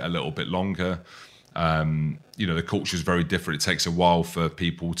gave it a little bit longer. The culture is very different. It takes a while for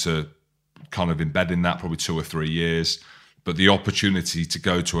people to kind of embed in that, probably 2 or 3 years. But the opportunity to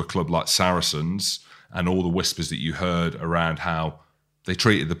go to a club like Saracens, and all the whispers that you heard around how they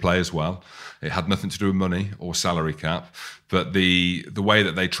treated the players well. It had nothing to do with money or salary cap, but the way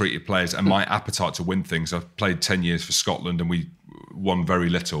that they treated players and my appetite to win things. I've played 10 years for Scotland and we won very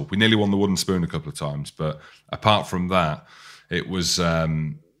little. We nearly won the wooden spoon a couple of times, but apart from that, it was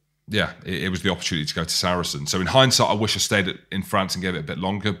it was the opportunity to go to Saracens. So in hindsight, I wish I stayed in France and gave it a bit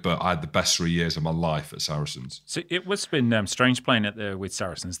longer, but I had the best 3 years of my life at Saracens. So it must have been strange playing with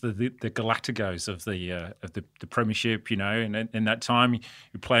Saracens, the Galacticos of the Premiership, and in that time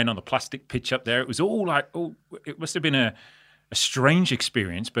you're playing on the plastic pitch up there. It was all it must have been a strange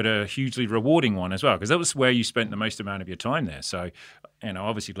experience, but a hugely rewarding one as well, because that was where you spent the most amount of your time there. So,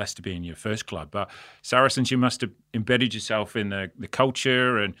 obviously Leicester being your first club, but Saracens, you must have embedded yourself in the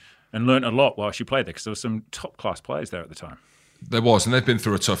culture and learnt a lot whilst you played there, because there were some top-class players there at the time. There was, and they've been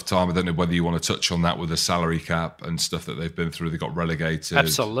through a tough time. I don't know whether you want to touch on that with the salary cap and stuff that they've been through. They got relegated.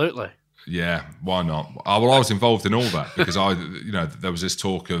 Absolutely. Yeah, why not? I was involved in all that because there was this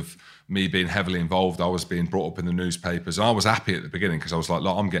talk of me being heavily involved. I was being brought up in the newspapers. And I was happy at the beginning because I was like,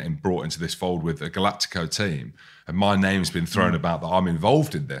 look, I'm getting brought into this fold with a Galactico team, and my name's been thrown about that I'm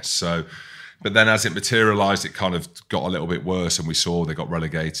involved in this. So, but then as it materialised, it kind of got a little bit worse, and we saw they got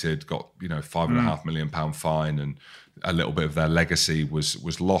relegated, got £5.5 million fine, and a little bit of their legacy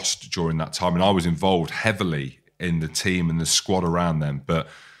was lost during that time. And I was involved heavily in the team and the squad around them, but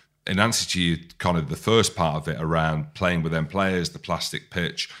in answer to you, kind of the first part of it around playing with them players, the plastic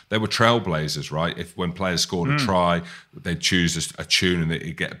pitch, they were trailblazers, right? If when players scored a try, they'd choose a tune and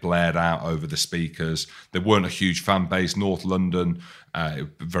it'd get blared out over the speakers. There weren't a huge fan base. North London,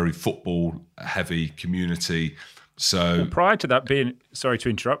 very football heavy community. So prior to that sorry to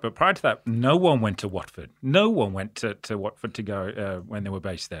interrupt, but prior to that, no one went to Watford. No one went to Watford to go when they were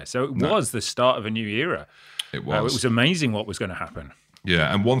based there. So it was the start of a new era. It was. It was amazing what was going to happen.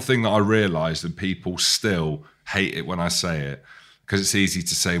 Yeah, and one thing that I realised, and people still hate it when I say it, because it's easy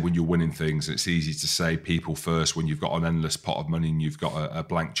to say when you're winning things, and it's easy to say people first when you've got an endless pot of money and you've got a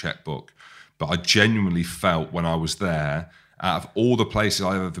blank checkbook. But I genuinely felt when I was there, out of all the places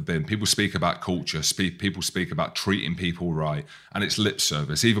I've ever been, people speak about culture, people speak about treating people right, and it's lip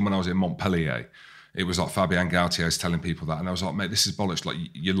service. Even when I was in Montpellier, it was like Fabien Gaultier is telling people that, and I was like, mate, this is bollocks. Like,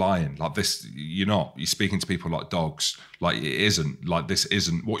 you're lying. Like, this, you're not. You're speaking to people like dogs. Like, it isn't. Like, this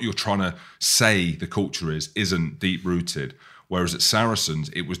isn't what you're trying to say the culture isn't deep rooted. Whereas at Saracens,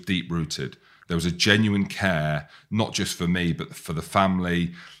 it was deep rooted. There was a genuine care, not just for me, but for the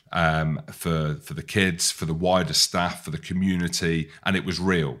family, for the kids, for the wider staff, for the community, and it was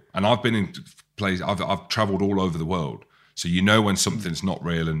real. And I've been in places. I've travelled all over the world. So you know when something's not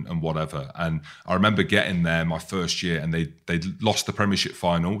real and whatever. And I remember getting there my first year, and they lost the Premiership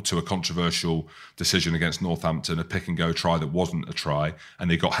final to a controversial decision against Northampton, a pick and go try that wasn't a try, and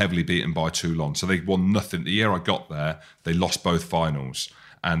they got heavily beaten by Toulon. So they won nothing. The year I got there, they lost both finals.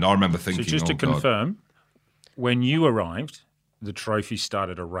 And I remember thinking, so just to confirm, when you arrived, the trophy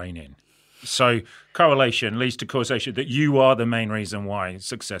started to rain in. So correlation leads to causation, that you are the main reason why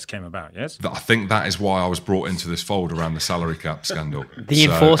success came about, yes? I think that is why I was brought into this fold around the salary cap scandal. The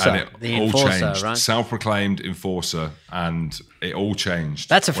enforcer. And it all changed. Right? Self-proclaimed enforcer, and it all changed.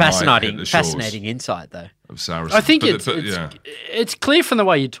 That's a fascinating insight, though. Of Saracens. I think it's clear from the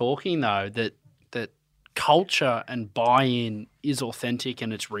way you're talking, though, that culture and buy-in is authentic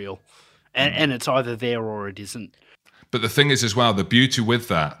and it's real. And it's either there or it isn't. But the thing is as well, the beauty with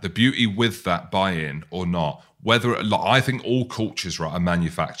that buy-in or not, I think all cultures, right, are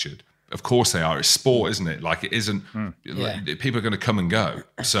manufactured. Of course they are. It's sport, isn't it? Like, it isn't, people are going to come and go.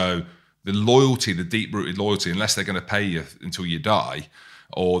 So the loyalty, the deep-rooted loyalty, unless they're going to pay you until you die,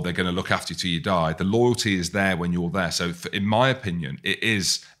 or they're going to look after you till you die, the loyalty is there when you're there. So in my opinion,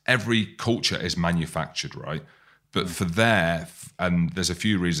 every culture is manufactured, right? But and there's a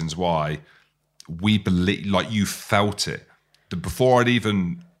few reasons why, we believe, like, you felt it. Before I'd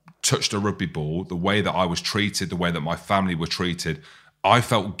even touched a rugby ball, the way that I was treated, the way that my family were treated, I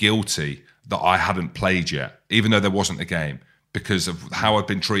felt guilty that I hadn't played yet, even though there wasn't a game, because of how I'd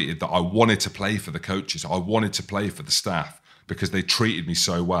been treated, that I wanted to play for the coaches. I wanted to play for the staff because they treated me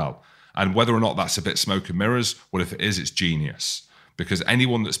so well. And whether or not that's a bit smoke and mirrors, well, if it is, it's genius. Because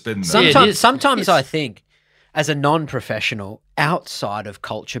anyone that's been there... Sometimes I think, as a non-professional, outside of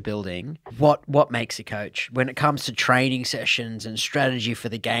culture building, what makes a coach? When it comes to training sessions and strategy for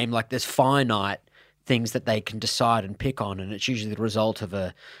the game, like, there's finite things that they can decide and pick on, and it's usually the result of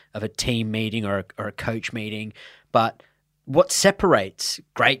a team meeting or a coach meeting. But what separates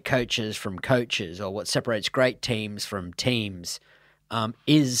great coaches from coaches, or what separates great teams from teams,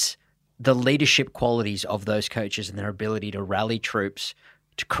 is the leadership qualities of those coaches and their ability to rally troops,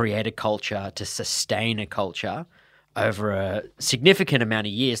 to create a culture, to sustain a culture over a significant amount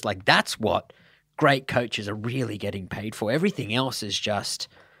of years. Like, that's what great coaches are really getting paid for. Everything else is just,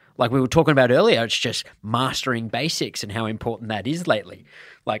 like we were talking about earlier, it's just mastering basics and how important that is lately.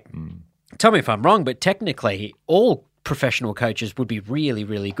 Like, tell me if I'm wrong, but technically all professional coaches would be really,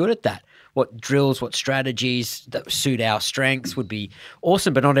 really good at that. What drills, what strategies that suit our strengths would be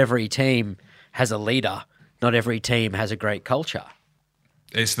awesome, but not every team has a leader. Not every team has a great culture.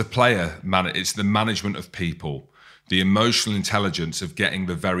 It's the it's the management of people, the emotional intelligence of getting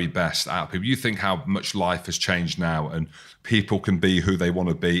the very best out of people. You think how much life has changed now, and people can be who they want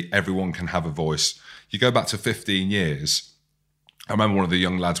to be. Everyone can have a voice. You go back to 15 years. I remember one of the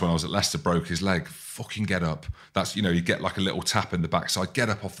young lads when I was at Leicester broke his leg. Fucking get up. That's, you get like a little tap in the backside. Get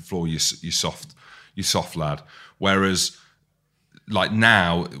up off the floor, you soft lad. Whereas like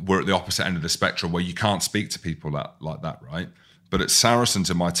now we're at the opposite end of the spectrum where you can't speak to people like that, right? But at Saracens,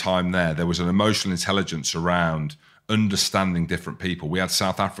 in my time there was an emotional intelligence around understanding different people. We had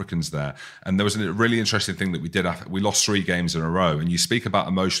South Africans there, and there was a really interesting thing that we did. We lost 3 games in a row, and you speak about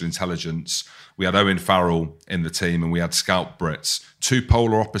emotional intelligence. We had Owen Farrell in the team, and we had Schalk Brits, 2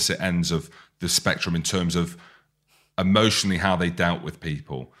 polar opposite ends of the spectrum in terms of emotionally how they dealt with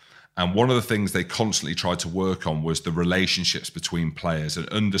people. And one of the things they constantly tried to work on was the relationships between players and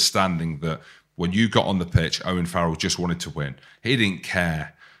understanding that when you got on the pitch, Owen Farrell just wanted to win. He didn't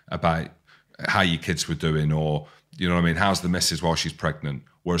care about how your kids were doing or, you know what I mean, how's the missus while she's pregnant.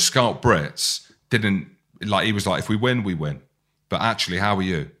 Whereas Schalk Brits didn't, like, he was like, if we win, we win. But actually, how are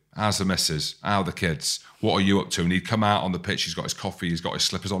you? How's the missus? How are the kids? What are you up to? And he'd come out on the pitch, he's got his coffee, he's got his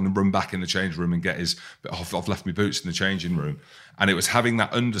slippers on and run back in the change room and get his, I've left my boots in the changing room. And it was having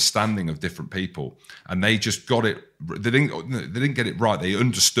that understanding of different people. And they just got it, they didn't get it right. They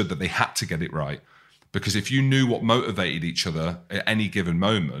understood that they had to get it right. Because if you knew what motivated each other at any given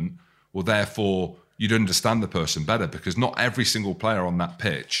moment, well, therefore, you'd understand the person better, because not every single player on that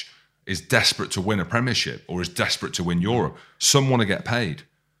pitch is desperate to win a Premiership or is desperate to win Europe. Some want to get paid.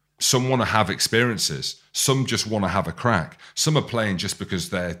 Some want to have experiences. Some just want to have a crack. Some are playing just because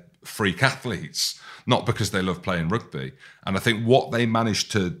they're freak athletes, not because they love playing rugby. And I think what they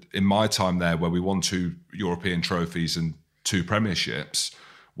managed to, in my time there, where we won 2 European trophies and 2 Premierships,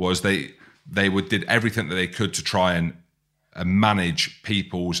 was they did everything that they could to try and manage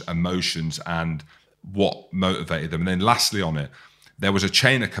people's emotions and what motivated them. And then lastly on it, there was a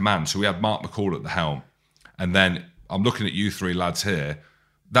chain of command. So we had Mark McCall at the helm. And then I'm looking at you 3 lads here.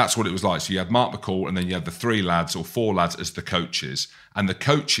 That's what it was like. So you had Mark McCall, and then you had the 3 lads or 4 lads as the coaches. And the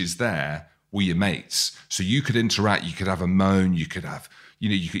coaches there were your mates. So you could interact, you could have a moan, you could have,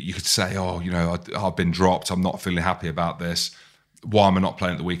 you could say, oh, I've been dropped, I'm not feeling happy about this. Why am I not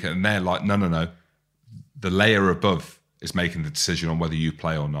playing at the weekend? And they're like, no. The layer above is making the decision on whether you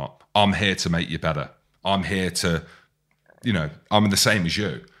play or not. I'm here to make you better. I'm here to, I'm the same as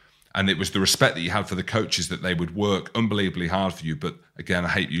you. And it was the respect that you had for the coaches that they would work unbelievably hard for you. But again, I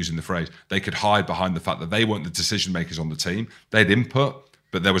hate using the phrase, they could hide behind the fact that they weren't the decision makers on the team. They had input,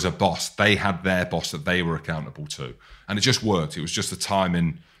 but there was a boss. They had their boss that they were accountable to. And it just worked. It was just a time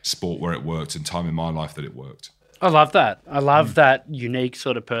in sport where it worked and time in my life that it worked. I love that. I love that unique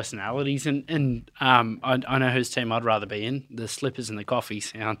sort of personalities. And I know whose team I'd rather be in. The slippers and the coffee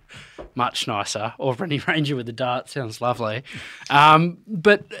sound much nicer. Or Brittany Ranger with the dart sounds lovely.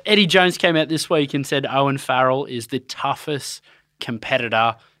 But Eddie Jones came out this week and said Owen Farrell is the toughest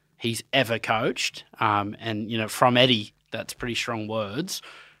competitor he's ever coached. And, from Eddie, that's pretty strong words.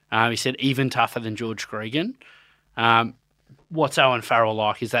 He said even tougher than George Gregan. What's Owen Farrell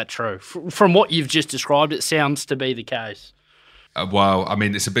like? Is that true? From what you've just described, it sounds to be the case. Well, I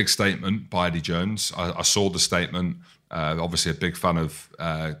mean, it's a big statement by Eddie Jones. I saw the statement. Obviously, a big fan of.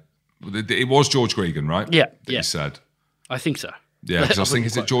 It was George Gregan, right? Yeah, that he said. I think so. Yeah, because I was thinking,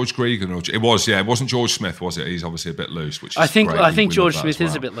 is it George Gregan or it was? Yeah, it wasn't George Smith, was it? He's obviously a bit loose, which is I think great. George Smith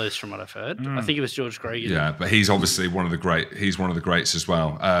is a bit loose from what I've heard. I think it was George Gregan. Yeah, but he's obviously one of the great. He's one of the greats as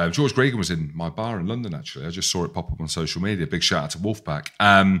well. George Gregan was in my bar in London. Actually, I just saw it pop up on social media. Big shout out to Wolfpack.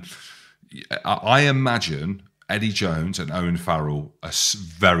 I imagine Eddie Jones and Owen Farrell are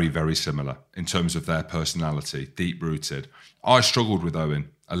very, very similar in terms of their personality, deep rooted. I struggled with Owen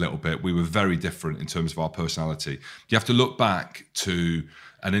a little bit. We were very different in terms of our personality. You have to look back to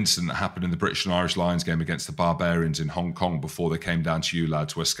an incident that happened in the British and Irish Lions game against the Barbarians in Hong Kong before they came down to you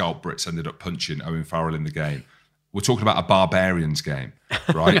lads, where Schalk Brits ended up punching Owen Farrell in the game. We're talking about a Barbarians game,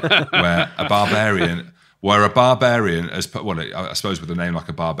 right? where a barbarian, I suppose with a name like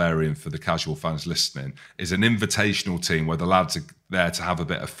a Barbarian for the casual fans listening, is an invitational team where the lads are there to have a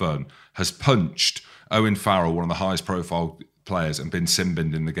bit of fun, has punched Owen Farrell, one of the highest profile players, and been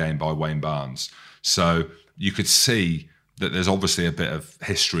sin-binned in the game by Wayne Barnes. So you could see that there's obviously a bit of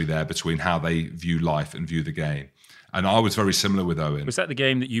history there between how they view life and view the game. And I was very similar with Owen. Was that the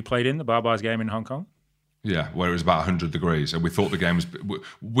game that you played in, the Barbars game in Hong Kong? Yeah, where it was about 100 degrees. And we thought the game was...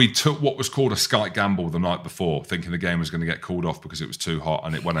 We took what was called a skite gamble the night before, thinking the game was going to get called off because it was too hot,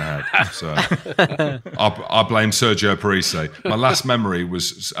 and it went ahead. So I blame Sergio Parise. My last memory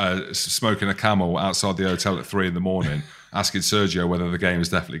was smoking a Camel outside the hotel at 3 a.m, asking Sergio whether the game was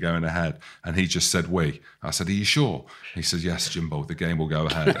definitely going ahead. And he just said, we. I said, are you sure? He said, yes, Jimbo, the game will go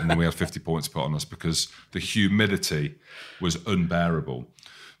ahead. And then we had 50 points put on us because the humidity was unbearable.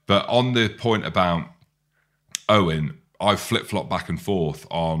 But on the point about Owen, I flip-flop back and forth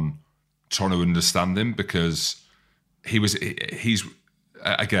on trying to understand him, because he's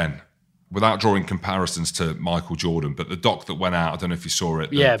again, without drawing comparisons to Michael Jordan, but the doc that went out, I don't know if you saw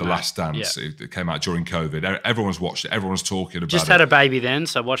it, The Last Dance, it came out during COVID. Everyone's watched it. Everyone's talking about it. Just had a baby then,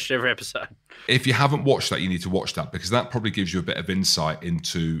 so watched every episode. If you haven't watched that, you need to watch that, because that probably gives you a bit of insight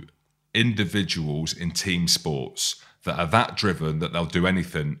into individuals in team sports that are that driven that they'll do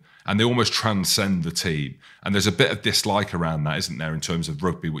anything, and they almost transcend the team. And there's a bit of dislike around that, isn't there, in terms of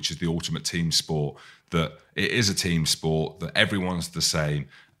rugby, which is the ultimate team sport, that it is a team sport, that everyone's the same.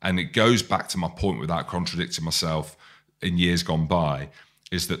 And it goes back to my point, without contradicting myself, in years gone by,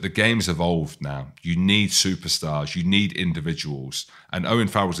 is that the game's evolved now. You need superstars, you need individuals. And Owen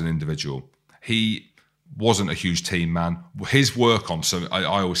Farrell's an individual. He wasn't a huge team man. His work on, so I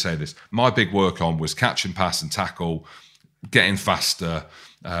always say this, my big work on was catch and pass and tackle, getting faster,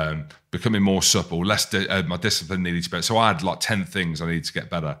 becoming more supple, my discipline needed to be better. So I had like 10 things I needed to get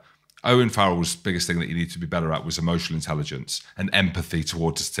better. Owen Farrell's biggest thing that you need to be better at was emotional intelligence and empathy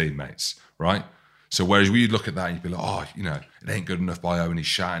towards his teammates, right? So whereas we look at that and you'd be like, oh, you know, it ain't good enough by Owen, he's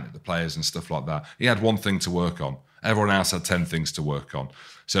shouting at the players and stuff like that. He had one thing to work on. Everyone else had 10 things to work on.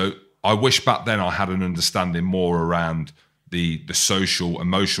 So I wish back then I had an understanding more around the social,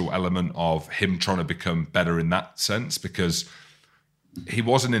 emotional element of him trying to become better in that sense, because he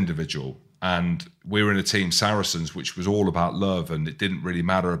was an individual. And we were in a team, Saracens, which was all about love, and it didn't really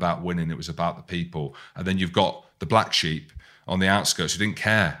matter about winning. It was about the people. And then you've got the black sheep on the outskirts who didn't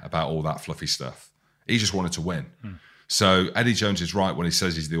care about all that fluffy stuff. He just wanted to win. So Eddie Jones is right when he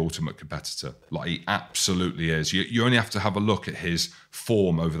says he's the ultimate competitor. Like, he absolutely is. You only have to have a look at his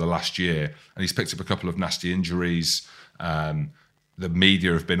form over the last year, and he's picked up a couple of nasty injuries. The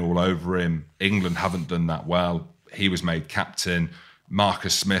media have been all over him. England haven't done that well. He was made captain.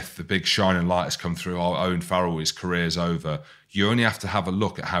 Marcus Smith, the big shining light, has come through. Owen Farrell, his career's over. You only have to have a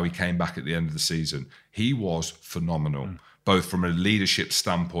look at how he came back at the end of the season. He was phenomenal, both from a leadership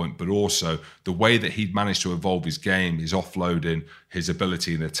standpoint, but also the way that he'd managed to evolve his game, his offloading, his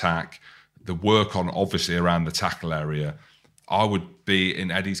ability in attack, the work on obviously around the tackle area. I would be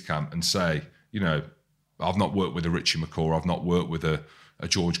in Eddie's camp and say, you know, I've not worked with a Richie McCaw, I've not worked with a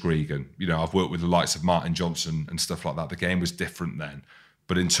George Gregan. You know, I've worked with the likes of Martin Johnson and stuff like that. The game was different then.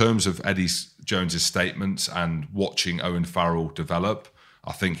 But in terms of Eddie Jones's statements and watching Owen Farrell develop,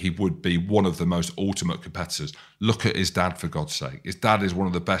 I think he would be one of the most ultimate competitors. Look at his dad, for God's sake. His dad is one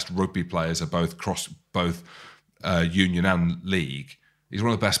of the best rugby players at both union and league. He's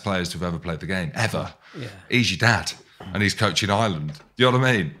one of the best players to have ever played the game, ever. Yeah. He's your dad. And he's coaching Ireland. You know what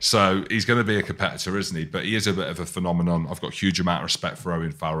I mean? So he's going to be a competitor, isn't he? But he is a bit of a phenomenon. I've got a huge amount of respect for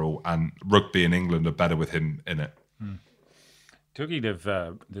Owen Farrell, and rugby in England are better with him in it. Talking of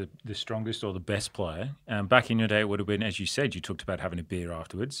the strongest or the best player, back in your day, it would have been, as you said, you talked about having a beer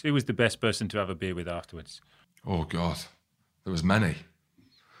afterwards. Who was the best person to have a beer with afterwards? Oh, God. There was many.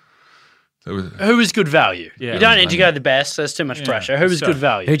 Who was good value? Yeah, you don't need to go the best. There's too much pressure. Who was good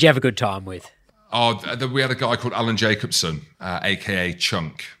value? Who'd you have a good time with? Oh, we had a guy called Alan Jacobson, a.k.a.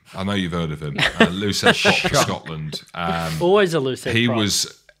 Chunk. I know you've heard of him. Loose head prop for Scotland. Always a loose head He prop.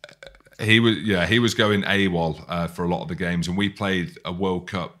 He was going AWOL for a lot of the games, and we played a World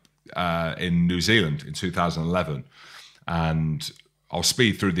Cup in New Zealand in 2011. And I'll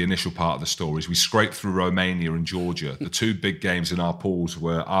speed through the initial part of the stories. We scraped through Romania and Georgia. The two big games in our pools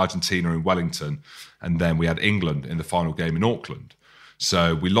were Argentina in Wellington, and then we had England in the final game in Auckland.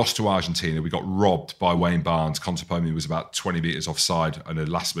 So we lost to Argentina. We got robbed by Wayne Barnes. Contepomi was about 20 metres offside and a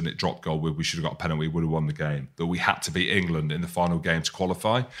last-minute drop goal where we should have got a penalty. We would have won the game. But we had to beat England in the final game to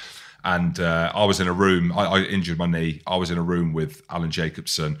qualify. And I was in a room. I injured my knee. I was in a room with Alan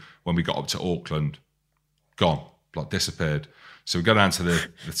Jacobson when we got up to Auckland. Gone. Like, disappeared. So we go down to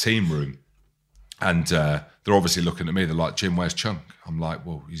the team room. And they're obviously looking at me. They're like, Jim, where's Chunk? I'm like,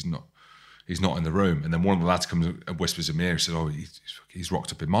 well, he's not in the room. And then one of the lads comes and whispers in my ear. He said, oh, he's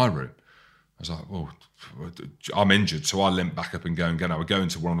rocked up in my room. I was like, well, I'm injured. So I limp back up and go. I would go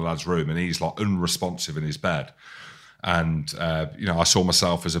into one of the lads' room, and he's like unresponsive in his bed. And, I saw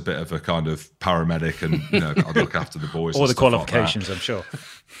myself as a bit of a kind of paramedic, and, I'd look after the boys. All the qualifications, like, I'm sure.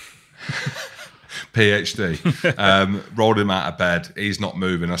 PhD. Rolled him out of bed. He's not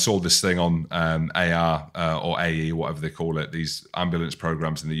moving. I saw this thing on AR or AE, whatever they call it, these ambulance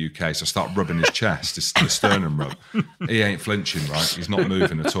programs in the UK. So I start rubbing his chest, the sternum rub. He ain't flinching, right? He's not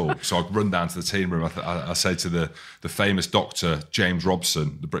moving at all. So I run down to the team room. I say to the famous doctor, James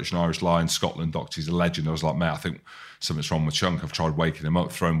Robson, the British and Irish Lions Scotland doctor, he's a legend. I was like, mate, I think something's wrong with Chunk. I've tried waking him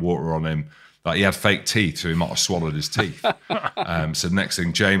up, throwing water on him. Like, he had fake teeth, so he might have swallowed his teeth. So next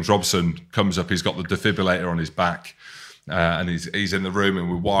thing, James Robson comes up. He's got the defibrillator on his back. And he's in the room and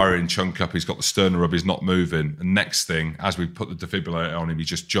we're wiring Chunk up. He's got the sternum rub. He's not moving. And next thing, as we put the defibrillator on him, he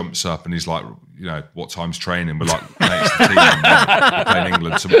just jumps up and he's like, what time's training? We're like, mate, it's the team.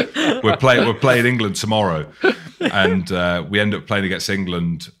 We're playing England. We're playing England tomorrow. And we end up playing against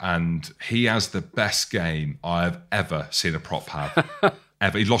England. And he has the best game I've ever seen a prop have.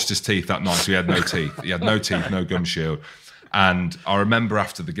 Ever. He lost his teeth that night, so he had no teeth. He had no teeth, no gum shield. And I remember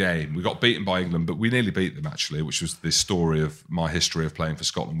after the game, we got beaten by England, but we nearly beat them, actually, which was the story of my history of playing for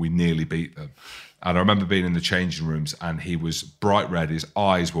Scotland. We nearly beat them. And I remember being in the changing rooms, and he was bright red, his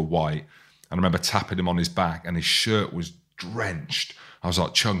eyes were white. And I remember tapping him on his back, and his shirt was drenched. I was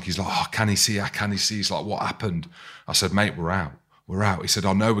like, Chunk, he's like, oh, can he see? Can he see? He's like, what happened? I said, mate, we're out. We're out. He said,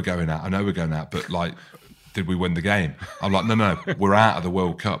 I know we're going out, but like, did we win the game? I'm like, no, we're out of the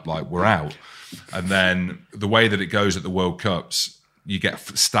World Cup. Like, we're out. And then the way that it goes at the World Cups, you get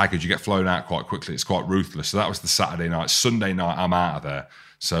staggered, you get flown out quite quickly. It's quite ruthless. So that was the Saturday night. Sunday night, I'm out of there.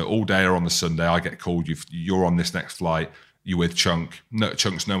 So all day or on the Sunday, I get called, you're on this next flight, you're with Chunk. No,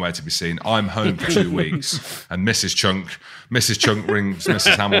 Chunk's nowhere to be seen. I'm home for 2 weeks. And Mrs. Chunk rings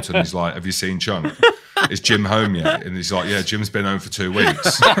Mrs. Hamilton. He's like, have you seen Chunk? Is Jim home yet? And he's like, yeah, Jim's been home for 2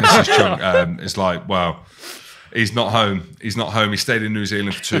 weeks. Mrs. Chunk is like, well, he's not home. He's not home. He stayed in New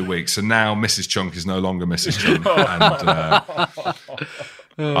Zealand for 2 weeks. So now Mrs. Chunk is no longer Mrs. Chunk.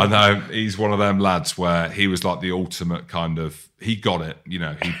 And I know he's one of them lads where he was like the ultimate kind of, he got it. He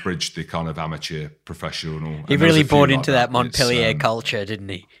bridged the kind of amateur professional. He really bought into that Montpellier culture, didn't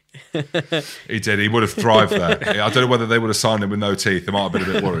he? He did. He would have thrived there. I don't know whether they would have signed him with no teeth. They might have been a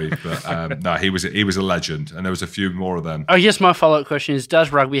bit worried, but no, he was a legend, and there was a few more of them. I guess my follow-up question is: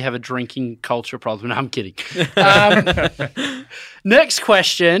 does rugby have a drinking culture problem? No, I'm kidding. Next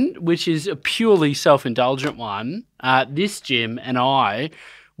question, which is a purely self-indulgent one. This Jim and I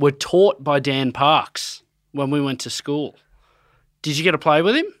were taught by Dan Parks when we went to school. Did you get to play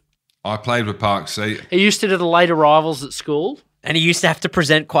with him? I played with Parks. He used to do the late arrivals at school. And he used to have to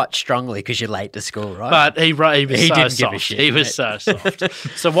present quite strongly because you're late to school, right? But he was so didn't soft. give a shit, he was so soft.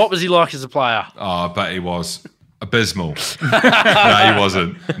 So what was he like as a player? Oh, I bet he was abysmal. No, he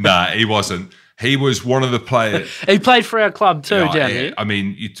wasn't. No, he wasn't. He was one of the players. He played for our club too, didn't he? I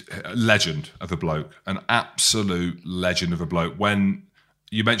mean, a legend of a bloke, an absolute legend of a bloke. When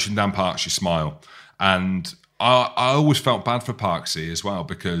you mentioned Dan Parks, you smile. And I always felt bad for Parksy as well,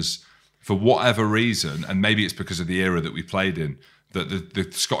 because for whatever reason, and maybe it's because of the era that we played in, that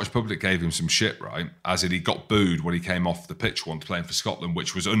the Scottish public gave him some shit, right? As in, he got booed when he came off the pitch once playing for Scotland,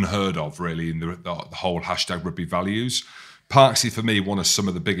 which was unheard of, really, in the whole hashtag rugby values. Parksy, for me, won us some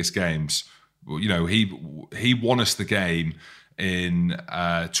of the biggest games. He won us the game in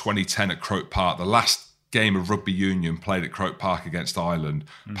 2010 at Croke Park, the last game of rugby union played at Croke Park against Ireland.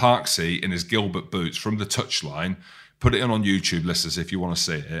 Parksy, in his Gilbert boots from the touchline, put it on YouTube, listeners, if you want to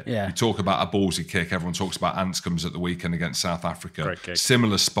see it. Yeah. You talk about a ballsy kick. Everyone talks about Anscombs at the weekend against South Africa. Great kick.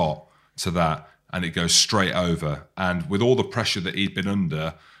 Similar spot to that, and it goes straight over. And with all the pressure that he'd been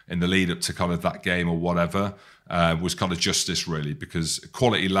under in the lead up to kind of that game or whatever, was kind of justice, really, because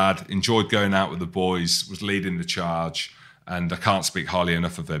quality lad, enjoyed going out with the boys, was leading the charge, and I can't speak highly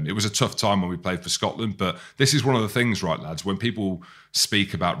enough of him. It was a tough time when we played for Scotland, but this is one of the things, right, lads, when people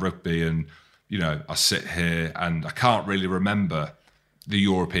speak about rugby and, I sit here and I can't really remember the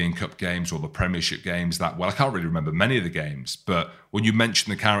European Cup games or the Premiership games that well. I can't really remember many of the games, but when you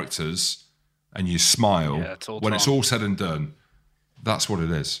mention the characters and you smile, when it's all said and done, that's what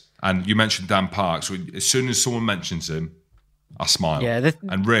it is. And you mentioned Dan Parks. As soon as someone mentions him, I smile. Yeah,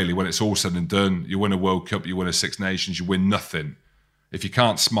 and really, when it's all said and done, you win a World Cup, you win a Six Nations, you win nothing. If you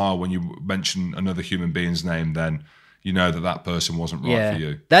can't smile when you mention another human being's name, then you know that person wasn't right for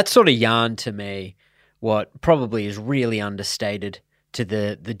you. That sort of yarn, to me, what probably is really understated to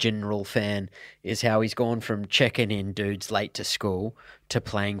the general fan, is how he's gone from checking in dudes late to school to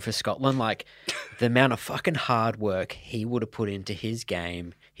playing for Scotland. Like, the amount of fucking hard work he would have put into his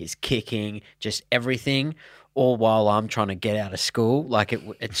game, his kicking, just everything, all while I'm trying to get out of school. Like,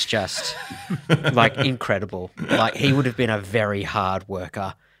 it's just, like, incredible. Like, he would have been a very hard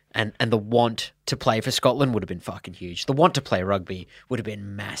worker. And the want to play for Scotland would have been fucking huge. The want to play rugby would have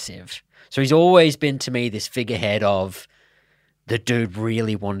been massive. So he's always been, to me, this figurehead of the dude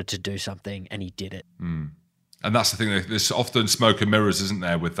really wanted to do something and he did it. And that's the thing. There's often smoke and mirrors, isn't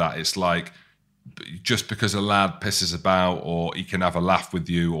there, with that? It's like, just because a lad pisses about or he can have a laugh with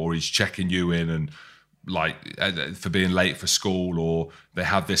you or he's checking you in and like for being late for school or they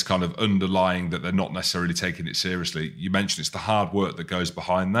have this kind of underlying that they're not necessarily taking it seriously. You mentioned it's the hard work that goes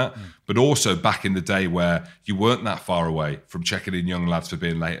behind that, but also back in the day where you weren't that far away from checking in young lads for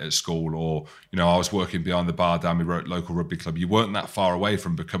being late at school, or, you know, I was working behind the bar down my local rugby club. You weren't that far away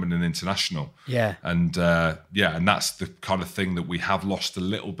from becoming an international. Yeah. And and that's the kind of thing that we have lost a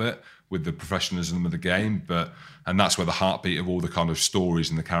little bit with the professionalism of the game, and that's where the heartbeat of all the kind of stories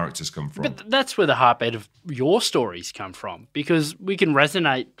and the characters come from. But that's where the heartbeat of your stories come from, because we can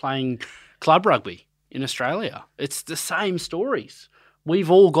resonate playing club rugby in Australia. It's the same stories. We've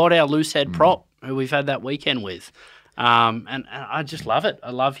all got our loose head prop who we've had that weekend with. And I just love it.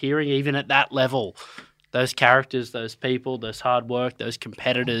 I love hearing, even at that level, those characters, those people, those hard work, those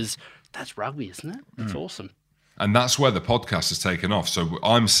competitors. That's rugby, isn't it? It's awesome. And that's where the podcast has taken off. So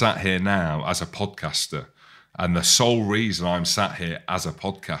I'm sat here now as a podcaster. And the sole reason I'm sat here as a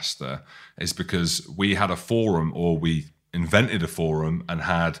podcaster is because we had a forum, or we invented a forum and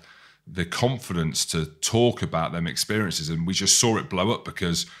had the confidence to talk about them experiences. And we just saw it blow up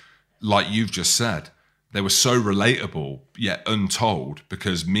because, like you've just said, they were so relatable yet untold,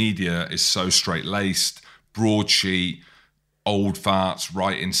 because media is so straight-laced, broadsheet, old farts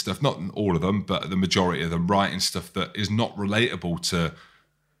writing stuff, not all of them, but the majority of them writing stuff that is not relatable to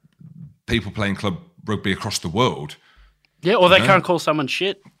people playing club rugby across the world. Yeah, or they can't call someone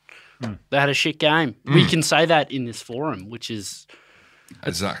shit. They had a shit game. We can say that in this forum, which is...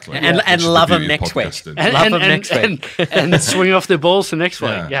 Exactly. And Which is the love them beauty of next week. podcasting. Love them next week. And swing off the balls the next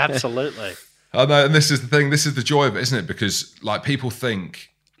week. Yeah. Yeah, absolutely. I know, and this is the thing. This is the joy of it, isn't it? Because, like, people think,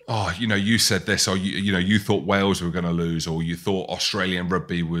 oh, you know, you said this, or you thought Wales were going to lose, or you thought Australian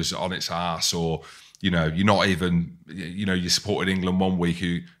rugby was on its ass, or, you know, you're not even, you know, you supported England one week.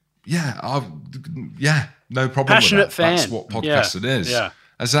 No problem. Passionate with that. fan. That's what podcasting is. Yeah.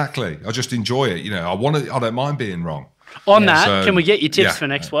 Exactly. I just enjoy it. You know, I don't mind being wrong. On that, So, can we get your tips yeah. for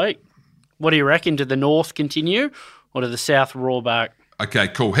next week? What do you reckon? Do the North continue, or do the South roar back? Okay,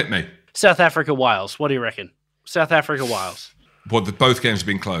 cool. Hit me. South Africa, Wales. What do you reckon? South Africa, Wales. Well, both games have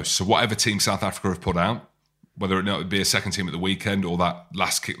been close. So whatever team South Africa have put out, whether it would be a second team at the weekend or that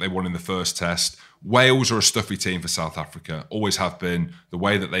last kick they won in the first test, Wales are a stuffy team for South Africa. Always have been. The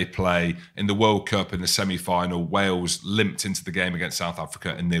way that they play in the World Cup in the semi-final, Wales limped into the game against South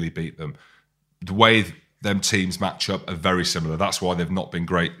Africa and nearly beat them. The way them teams match up are very similar. That's why they've not been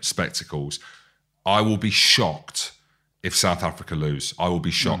great spectacles. I will be shocked if South Africa lose. I will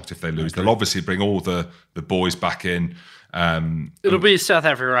be shocked if they lose. They'll obviously bring all the boys back in. It'll be South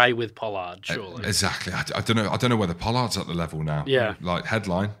Africa A with Pollard, surely. Exactly. I don't know whether Pollard's at the level now. Yeah. Like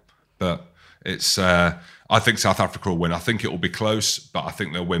headline, but it's. I think South Africa will win. I think it will be close, but I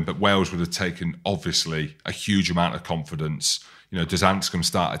think they'll win. But Wales would have taken obviously a huge amount of confidence. You know, does Anscombe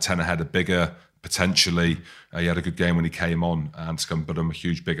start at 10 ahead, a bigger? Potentially, he had a good game when he came on, Anscombe, but I'm a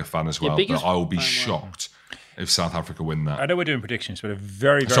huge bigger fan as well. But I will be shocked if South Africa win that. I know we're doing predictions, but a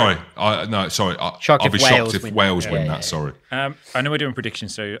very, very... Sorry. I'll be shocked if Wales win that, sorry. I know we're doing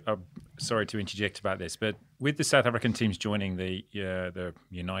predictions, so I'm sorry to interject about this, but with the South African teams joining the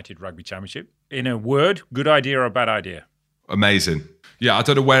United Rugby Championship, in a word, good idea or bad idea? Amazing. Yeah, I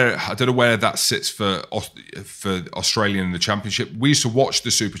don't know where that sits for Australia in the championship. We used to watch the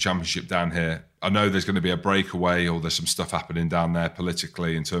Super Championship down here. I know there's going to be a breakaway, or there's some stuff happening down there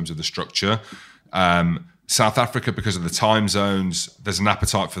politically in terms of the structure. South Africa, because of the time zones, there's an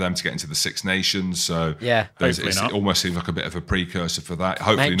appetite for them to get into the Six Nations. So yeah, it almost seems like a bit of a precursor for that.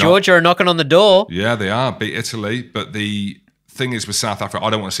 Hopefully not. Georgia are knocking on the door. Yeah, they are. Beat Italy. But the thing is with South Africa, I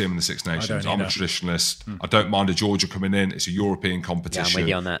don't want to see them in the Six Nations. I'm a traditionalist. I don't mind a Georgia coming in. It's a European competition. Yeah, I'm with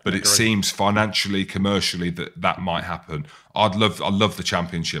you on that. But it seems financially, commercially, that might happen. I love the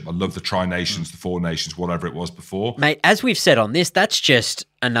championship. I love the Tri-Nations, the Four Nations, whatever it was before. Mate, as we've said on this, that's just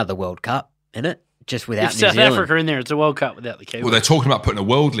another World Cup, isn't it? Just without if New South Zealand. Africa in there, it's a World Cup without the Kiwis. Well, they're talking about putting a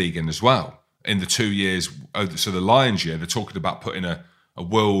World League in as well in the 2 years. So the Lions year, they're talking about putting a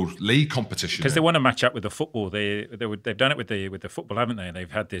World League competition because they want to match up with the football. They've done it with the football, haven't they?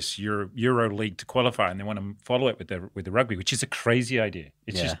 They've had this Euro League to qualify, and they want to follow it with the rugby, which is a crazy idea.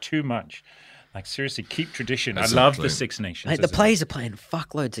 It's just too much. Like, seriously, keep tradition. Exactly. I love the Six Nations. Mate, the players are playing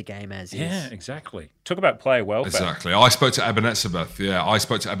fuckloads of game as is. Yeah, exactly. Talk about player welfare. Exactly. I spoke to Eben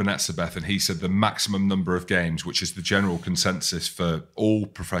Etzebeth, and he said the maximum number of games, which is the general consensus for all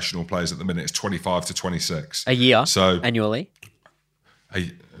professional players at the minute, is 25 to 26. A year, so annually?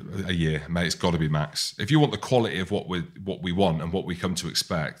 A year, mate. It's got to be max. If you want the quality of what we want and what we come to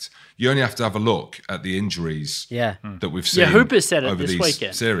expect, you only have to have a look at the injuries that we've seen. Yeah, Hooper said it over this these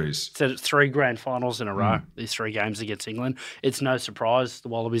weekend. Series. Said it's 3 grand finals in a row. These 3 games against England. It's no surprise the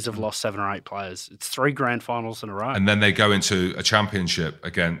Wallabies have lost 7 or 8 players. It's 3 grand finals in a row. And then they go into a championship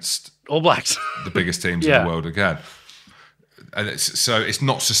against All Blacks, the biggest teams in the world again. And it's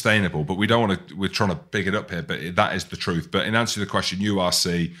not sustainable, but we don't want to. We're trying to big it up here, but that is the truth. But in answer to the question,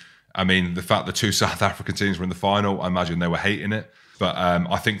 URC, I mean, the fact the 2 South African teams were in the final, I imagine they were hating it. But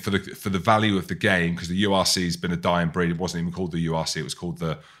I think for the value of the game, because the URC has been a dying breed. It wasn't even called the URC; it was called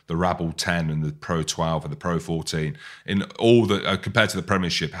the Rabble 10 and the Pro 12 and the Pro 14. In all the compared to the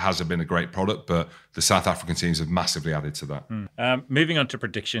Premiership, it hasn't been a great product, but the South African teams have massively added to that. Moving on to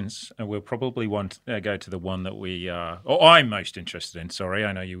predictions, we'll probably want to go to the one that I'm most interested in. Sorry,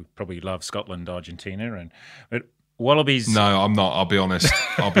 I know you probably love Scotland, Argentina, but Wallabies. No, I'm not. I'll be honest.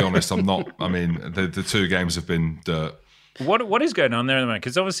 I'm not. I mean, the 2 games have been dirt. What is going on there at the moment?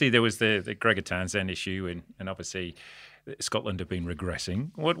 Because obviously there was the Gregor Townsend issue, and obviously Scotland have been regressing.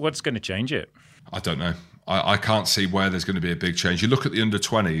 What's going to change it? I don't know. I can't see where there's going to be a big change. You look at the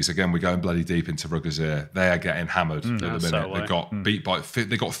under-20s, again, we're going bloody deep into ruggers here. They are getting hammered at the minute. So they got beat by,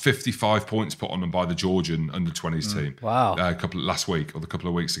 they got 55 points put on them by the Georgian under-20s team. Wow. Last week or a couple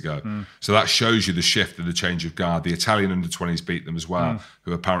of weeks ago. So that shows you the shift and the change of guard. The Italian under-20s beat them as well,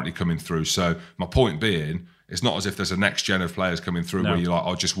 who are apparently coming through. So my point being, it's not as if there's a next gen of players coming through where you're like,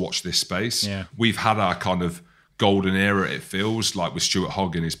 I'll just watch this space. Yeah. We've had our kind of golden era, it feels like, with Stuart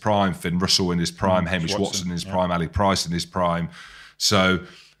Hogg in his prime, Finn Russell in his prime, Hamish Watson in his prime, Ali Price in his prime. So,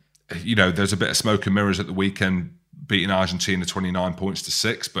 there's a bit of smoke and mirrors at the weekend, beating Argentina 29 points to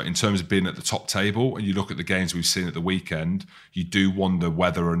 6. But in terms of being at the top table, and you look at the games we've seen at the weekend, you do wonder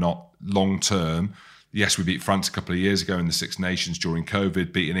whether or not long term. Yes, we beat France a couple of years ago in the Six Nations during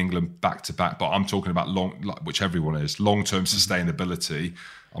COVID, beating England back to back. But I'm talking about which everyone is, long-term sustainability.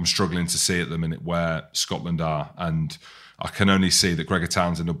 I'm struggling to see at the minute where Scotland are. And I can only see that Gregor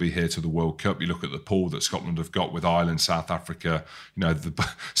Townsend will be here to the World Cup. You look at the pool that Scotland have got with Ireland, South Africa.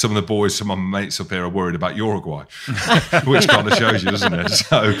 Some of the boys, some of my mates up here are worried about Uruguay, which kind of shows you, doesn't it?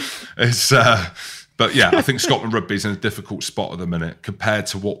 So it's... but yeah, I think Scotland rugby is in a difficult spot at the minute compared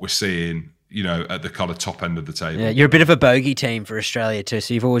to what we're seeing, at the kind of top end of the table. Yeah, you're a bit of a bogey team for Australia too,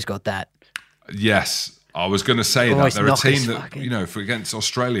 so you've always got that. Yes, I was going to say Always that they're a team that, fucking... for against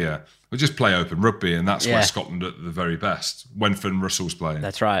Australia, we just play open rugby, and that's where Scotland are at the very best when Finn Russell's playing.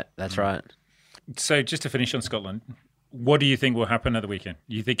 That's right. That's right. So just to finish on Scotland, what do you think will happen at the weekend?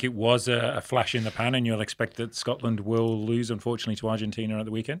 You think it was a flash in the pan, and you'll expect that Scotland will lose, unfortunately, to Argentina at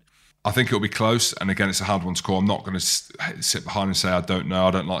the weekend? I think it'll be close, and again, it's a hard one to call. I'm not going to sit behind and say I don't know.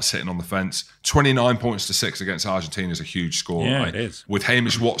 I don't like sitting on the fence. 29 points to 6 against Argentina is a huge score. Yeah, right? it is. With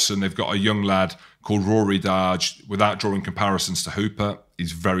Hamish Watson, they've got a young lad called Rory Darge. Without drawing comparisons to Hooper,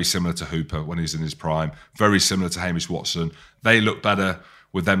 he's very similar to Hooper when he's in his prime. Very similar to Hamish Watson. They look better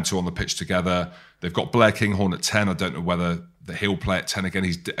with them two on the pitch together. They've got Blair Kinghorn at 10. I don't know whether he'll play at 10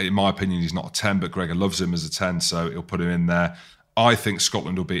 again. In my opinion, he's not a 10, but Gregor loves him as a 10, so he'll put him in there. I think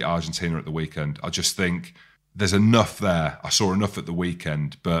Scotland will beat Argentina at the weekend. I just think there's enough there. I saw enough at the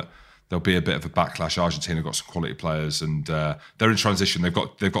weekend, but there'll be a bit of a backlash. Argentina got some quality players, and they're in transition. They've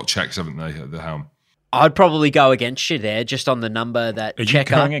got Czechs, haven't they, at the helm? I'd probably go against you there, just on the number that Are you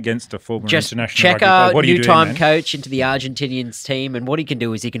going against a former international rugby player? Checker, What are you new doing, time man? coach into the Argentinians team, and what he can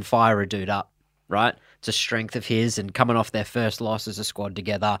do is he can fire a dude up, right? It's a strength of his, and coming off their first loss as a squad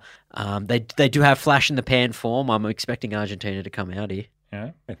together, they do have flash in the pan form. I'm expecting Argentina to come out here.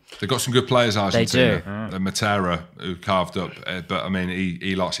 Yeah. They've got some good players, Argentina. They Matera, who carved up, but I mean,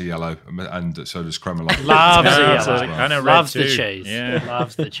 he likes a yellow, and so does Kremer. Loves the yellow. absolutely. And a red Loves the too. cheese. Yeah.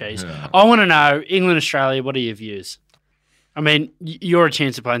 Loves the cheese. Yeah. I want to know, England, Australia, what are your views? I mean, you're a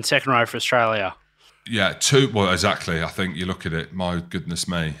chance of playing second row for Australia. Yeah, well, exactly. I think you look at it, my goodness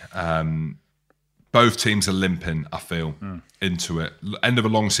me. Both teams are limping, I feel, into it. End of a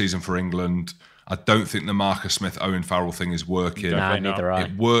long season for England. I don't think the Marcus Smith, Owen Farrell thing is working. Nah, neither I.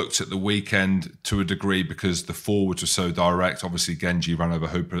 It worked at the weekend to a degree because the forwards were so direct. Obviously, Genji ran over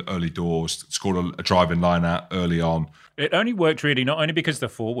Hooper early doors, scored a driving line out early on. It only worked really not only because of the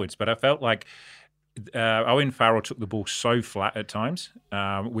forwards, but I felt like Owen Farrell took the ball so flat at times,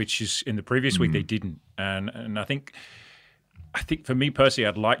 which is in the previous week they didn't. And I think I think for me personally,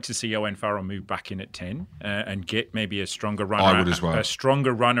 I'd like to see Owen Farrell move back in at 10 and get maybe a stronger runner. I would as well. A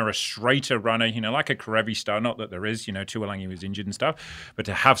stronger runner, a straighter runner, like a Karevi style. Not that there is, Tuolangi was injured and stuff, but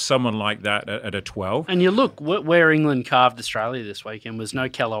to have someone like that at a 12. And you look where England carved Australia this weekend was no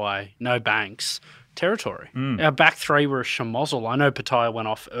Kellaway, no Banks territory. Our back three were a schmozzle. I know Pataya went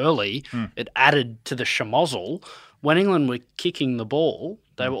off early. It added to the schmozzle. When England were kicking the ball,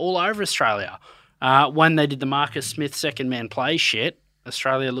 they were all over Australia. When they did the Marcus Smith second man play shit,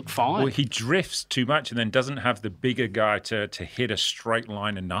 Australia looked fine. Well, he drifts too much and then doesn't have the bigger guy to hit a straight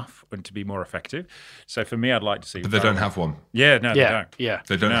line enough and to be more effective. So for me, I'd like to see. But they don't have one. Yeah, no, they don't. Yeah.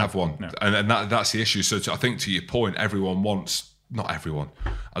 They don't have one. No. And that's the issue. So I think to your point, not everyone,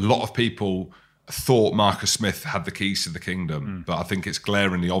 a lot of people thought Marcus Smith had the keys to the kingdom, but I think it's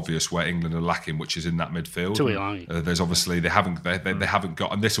glaringly obvious where England are lacking, which is in that midfield. There's obviously they haven't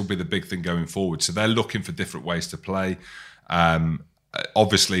got, and this will be the big thing going forward. So they're looking for different ways to play.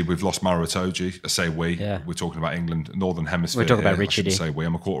 Obviously, we've lost Maro Itoje. I say we. Yeah. We're talking about England, Northern Hemisphere. We're talking about Richard. I shouldn't say we.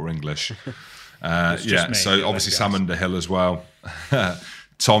 I'm a quarter English. Me, so obviously Sam Underhill as well,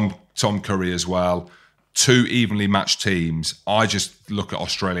 Tom Curry as well. Two evenly matched teams. I just look at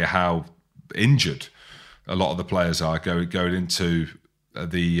Australia, how injured a lot of the players are going into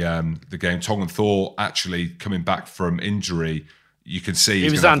the game. Tongan Thor actually coming back from injury. You can see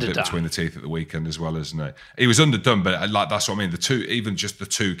he's going to have a bit between the teeth at the weekend as well, isn't it? He was underdone, but that's what I mean. The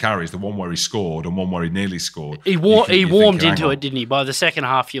two carries, the one where he scored and one where he nearly scored. He warmed into it, didn't he? By the second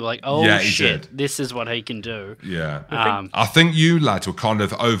half, you were like, oh, yeah, shit, this is what he can do. Yeah. I think you lads were kind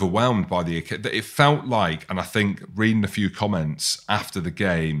of overwhelmed by it felt like, and I think reading a few comments after the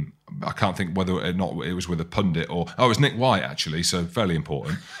game, I can't think whether or not it was with a pundit or it was Nick White actually, so fairly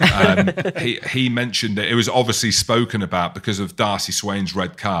important. He mentioned it was obviously spoken about because of Darcy Swain's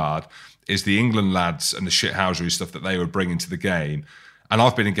red card. Is the England lads and the shithousery stuff that they were bringing to the game, and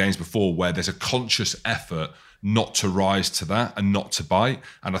I've been in games before where there's a conscious effort not to rise to that and not to bite.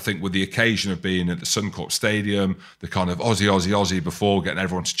 And I think with the occasion of being at the Suncorp Stadium, the kind of Aussie, Aussie, Aussie before, getting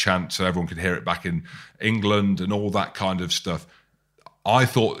everyone to chant so everyone could hear it back in England and all that kind of stuff. I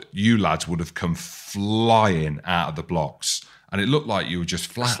thought you lads would have come flying out of the blocks, and it looked like you were just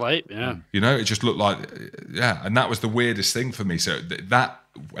flat. Asleep, yeah. It just looked like, yeah. And that was the weirdest thing for me. So that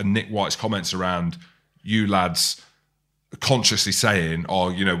and Nick White's comments around you lads consciously saying, "Oh,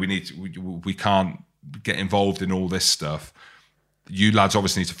 we can't get involved in all this stuff." You lads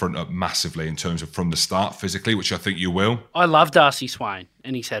obviously need to front up massively in terms of from the start physically, which I think you will. I love Darcy Swain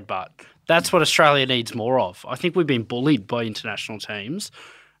and his headbutt. That's what Australia needs more of. I think we've been bullied by international teams.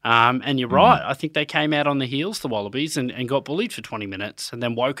 And you're right. I think they came out on the heels, the Wallabies, and got bullied for 20 minutes and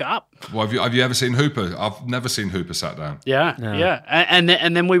then woke up. Well, have you ever seen Hooper? I've never seen Hooper sat down. Yeah, no. Yeah. And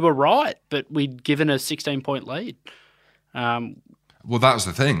then we were right, but we'd given a 16-point lead. Well, that was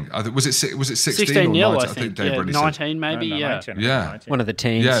the thing. Was it 16 or 19? I think Dave Brennan 19 said. maybe, no, yeah. 19, yeah. 19. One of the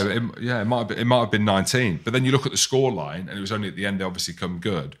teams. Yeah, it might have been 19. But then you look at the scoreline, and it was only at the end they obviously come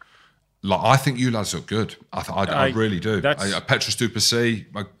good. Like, I think you lads look good. I really do. Petrus Duplessis,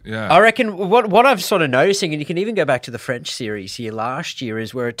 yeah. I reckon what I'm sort of noticing, and you can even go back to the French series here last year,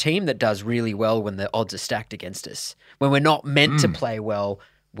 is we're a team that does really well when the odds are stacked against us. When we're not meant to play well,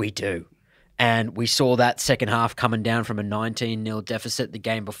 we do. And we saw that second half coming down from a 19-0 deficit the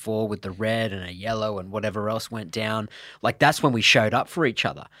game before with the red and a yellow and whatever else went down. Like, that's when we showed up for each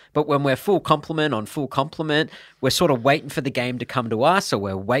other. But when we're full complement on full complement, we're sort of waiting for the game to come to us, or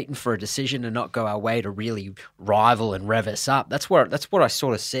we're waiting for a decision to not go our way to really rival and rev us up. That's what I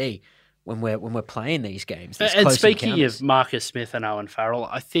sort of see when we're playing these games. And speaking of Marcus Smith and Owen Farrell,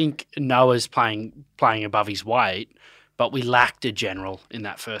 I think Noah's playing above his weight. But we lacked a general in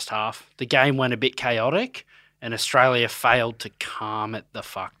that first half. The game went a bit chaotic, and Australia failed to calm it the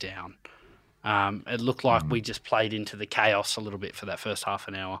fuck down. It looked like we just played into the chaos a little bit for that first half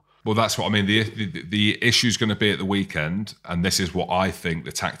an hour. Well, that's what I mean. The issue's going to be at the weekend, and this is what I think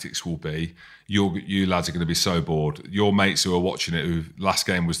the tactics will be. You lads are going to be so bored. Your mates who are watching it, who last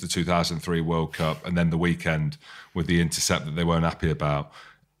game was the 2003 World Cup, and then the weekend with the intercept that they weren't happy about.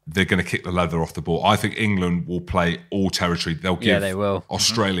 They're going to kick the leather off the ball. I think England will play all territory. They'll give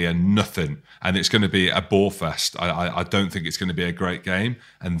Australia nothing, and it's going to be a bore fest. I don't think it's going to be a great game,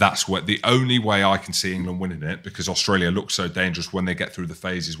 and that's what the only way I can see England winning it, because Australia looks so dangerous when they get through the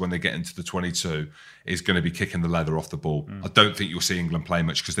phases, when they get into the 22, is going to be kicking the leather off the ball. I don't think you'll see England play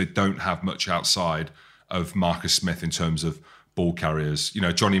much because they don't have much outside of Marcus Smith in terms of ball carriers.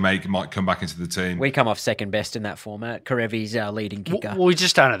 Johnny Make might come back into the team. We come off second best in that format. Karevi's our leading kicker. We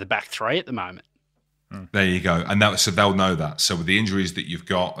just don't have the back three at the moment. There you go. And so they'll know that. So with the injuries that you've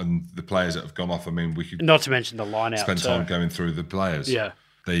got and the players that have gone off, I mean, we could Not to mention the line out. spend time going through the players. Yeah.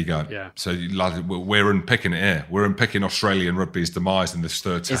 There you go. Yeah. So we're unpicking it here. We're unpicking Australian rugby's demise in this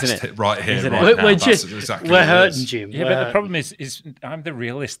third Isn't test it? right here, Isn't right it? now. We're That's just, exactly we're what it hurting, is. Jim. Yeah, We're but the hurting. problem is I'm the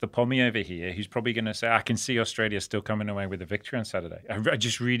realist, the Pommy over here, who's probably going to say, I can see Australia still coming away with a victory on Saturday. I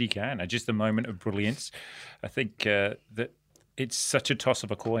just really can. Just a moment of brilliance. I think that it's such a toss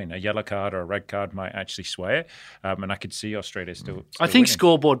of a coin. A yellow card or a red card might actually sway it. And I could see Australia still I think winning.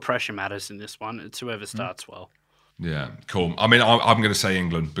 scoreboard pressure matters in this one. It's whoever starts well. Yeah, cool. I mean, I'm going to say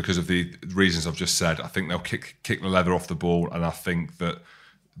England because of the reasons I've just said. I think they'll kick the leather off the ball, and I think that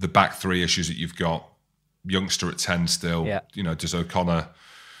the back three issues that you've got, youngster at 10 still, Yeah. Does O'Connor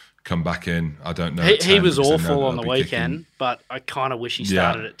come back in? I don't know. He at 10 was because they know awful that on the they'll be weekend, kicking. but I kind of wish he Yeah.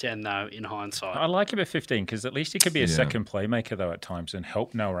 started at 10, though, in hindsight. I like him at 15 because at least he could be a Yeah. second playmaker though at times and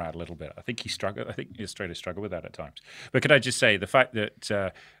help Noah out a little bit. I think Australia struggled with that at times. But could I just say the fact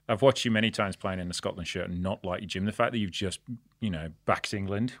that I've watched you many times playing in the Scotland shirt and not like you, Jim. The fact that you've just backed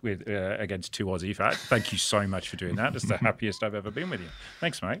England with against two Aussie fat. Thank you so much for doing that. It's the happiest I've ever been with you.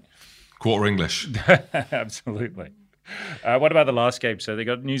 Thanks, mate. Quarter English. Absolutely. What about the last game? So they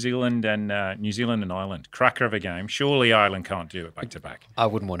got New Zealand and Ireland. Cracker of a game. Surely Ireland can't do it back to back. I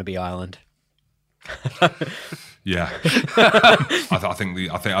wouldn't want to be Ireland. Yeah, I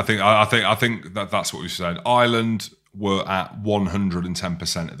think that's what we've said. Ireland were at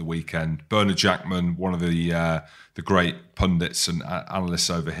 110% at the weekend. Bernard Jackman, one of the great pundits and analysts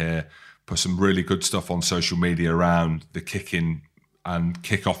over here, put some really good stuff on social media around the kicking and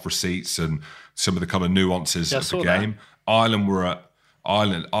kick-off receipts and some of the kind of nuances of the game. Ireland were at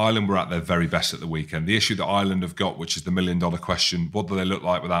their very best at the weekend. The issue that Ireland have got, which is the $1 million question, what do they look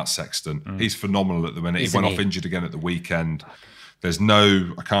like without Sexton? He's phenomenal at the minute. He went off injured again at the weekend.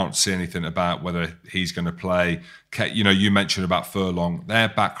 I can't see anything about whether he's going to play. You mentioned about Furlong. Their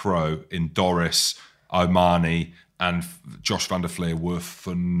back row in Doris, Omani, and Josh van der Fleer were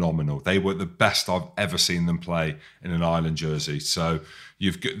phenomenal. They were the best I've ever seen them play in an Ireland jersey. So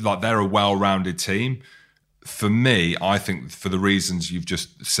they're a well-rounded team. For me, I think for the reasons you've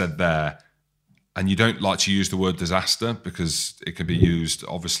just said there, and you don't like to use the word disaster because it can be used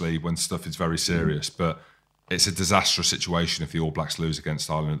obviously when stuff is very serious, but it's a disastrous situation if the All Blacks lose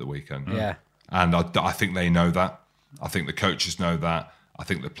against Ireland at the weekend. Yeah. And I think they know that. I think the coaches know that. I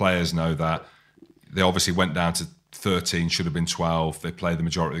think the players know that. They obviously went down to 13, should have been 12. They played the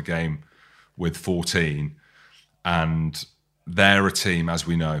majority of the game with 14. And they're a team, as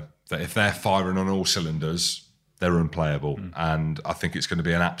we know, that if they're firing on all cylinders, they're unplayable. And I think it's going to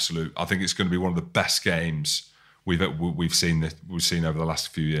be I think it's going to be one of the best games we've seen over the last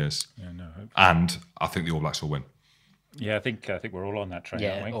few years. Yeah, no, And I think the All Blacks will win. yeah, I think we're all on that train,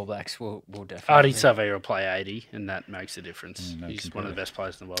 Yeah, aren't we? All Blacks will definitely. Artie Savea will play 80, and that makes a difference. no, He's one of the best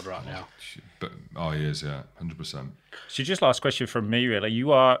players in the world right now. But he is, yeah, 100%. So just last question from me, really.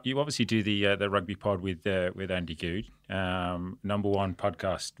 You obviously do the rugby pod with Andy Good, number one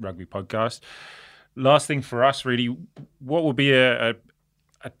podcast, rugby podcast. Last thing for us, really, what would be a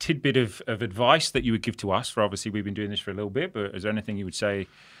tidbit of advice that you would give to us? For obviously we've been doing this for a little bit, but is there anything you would say,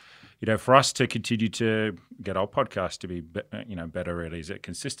 for us to continue to get our podcast to be better? Really, is it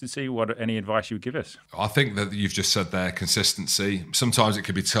consistency? Any advice you would give us? I think that you've just said there, consistency. Sometimes it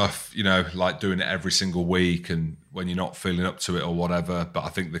could be tough, like doing it every single week and when you're not feeling up to it or whatever. But I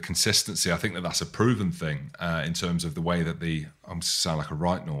think the consistency, I think that's a proven thing in terms of the way that I'm sound like a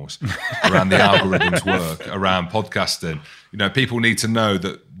right nose, around the algorithms work, around podcasting. People need to know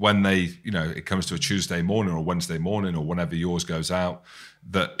that when it comes to a Tuesday morning or Wednesday morning or whenever yours goes out,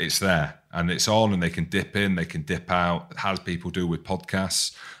 that it's there and it's on and they can dip in, they can dip out, as people do with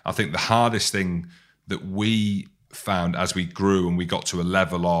podcasts. I think the hardest thing that we found as we grew and we got to a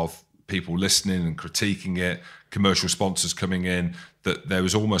level of people listening and critiquing it, commercial sponsors coming in, that there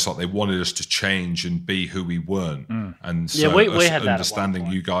was almost like they wanted us to change and be who we weren't. And so we us had that at one understanding,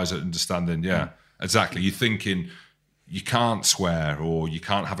 point. you guys are understanding, exactly. You're thinking you can't swear or you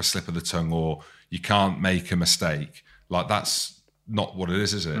can't have a slip of the tongue or you can't make a mistake. Like that's not what it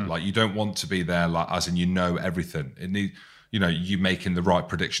is it? Like you don't want to be there like as in everything. It need you making the right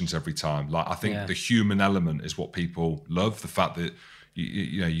predictions every time. Like I think the human element is what people love. The fact that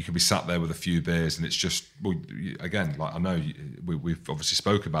you can be sat there with a few beers and it's just again, like I know we've obviously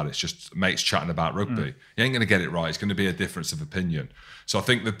spoke about it. It's just mates chatting about rugby. You ain't going to get it right. It's going to be a difference of opinion. So I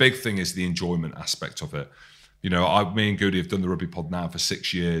think the big thing is the enjoyment aspect of it. Me and Goody have done the rugby pod now for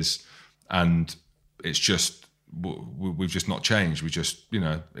 6 years, and it's just. We've just not changed. We just,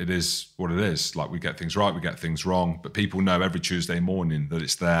 it is what it is. Like we get things right, we get things wrong, but people know every Tuesday morning that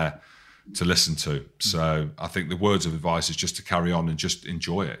it's there to listen to. So I think the words of advice is just to carry on and just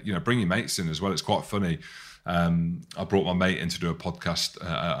enjoy it. Bring your mates in as well. It's quite funny. I brought my mate in to do a podcast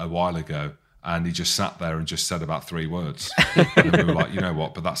a while ago, and he just sat there and just said about 3 words. And we were like, you know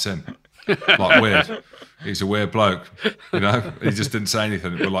what? But that's him. Like, weird. He's a weird bloke, He just didn't say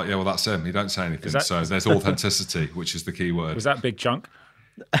anything. We're like, yeah, well, that's him. He don't say anything. So there's authenticity, which is the key word. Was that Big Chunk?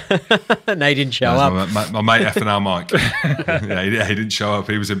 No, he didn't show up. My mate FNL Mike. Yeah, he didn't show up.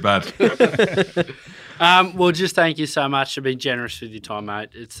 He was in bed. Well, just thank you so much for being generous with your time, mate.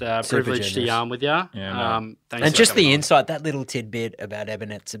 It's a privilege to yarn with you. Yeah, thanks And for just the coming on. insight, that little tidbit about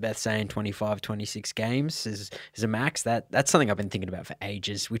Ebenezer saying 25, 26 games is a max. That's something I've been thinking about for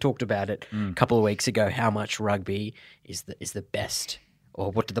ages. We talked about it a couple of weeks ago, how much rugby is the best, or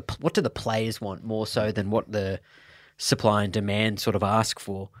what do the players want more so than what the supply and demand sort of ask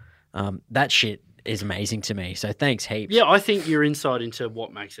for. That shit is amazing to me. So thanks heaps. Yeah, I think your insight into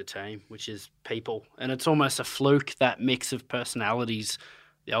what makes a team, which is people. And it's almost a fluke, that mix of personalities,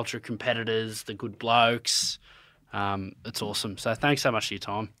 the ultra competitors, the good blokes. It's awesome. So thanks so much for your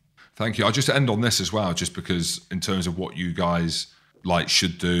time. Thank you. I'll just end on this as well, just because in terms of what you guys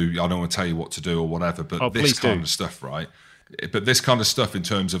should do, I don't want to tell you what to do or whatever, but this kind of stuff, right? But this kind of stuff in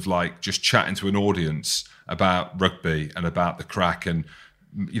terms of just chatting to an audience about rugby and about the crack, and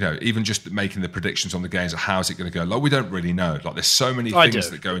even just making the predictions on the games of how's it going to go. We don't really know. There's so many things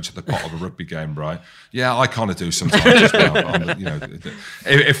that go into the pot of a rugby game, right? Yeah, I kind of do sometimes as well.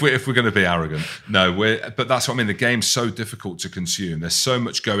 If we're going to be arrogant, no, but that's what I mean. The game's so difficult to consume. There's so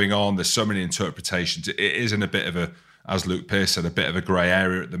much going on. There's so many interpretations. It is in a bit of a, as Luke Pearce said, a bit of a grey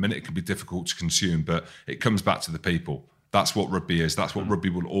area at the minute. It can be difficult to consume, but it comes back to the people. That's what rugby is. That's what rugby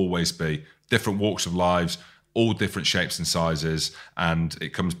will always be. Different walks of lives, all different shapes and sizes, and it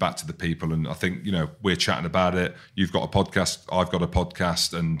comes back to the people. And I think, we're chatting about it. You've got a podcast, I've got a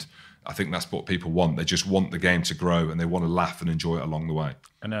podcast, and I think that's what people want. They just want the game to grow, and they want to laugh and enjoy it along the way.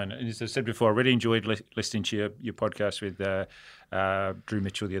 And as I said before, I really enjoyed listening to your podcast with Drew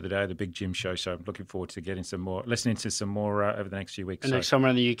Mitchell the other day, the Big Jim Show. So I'm looking forward to listening to some more over the next few weeks. And next time we're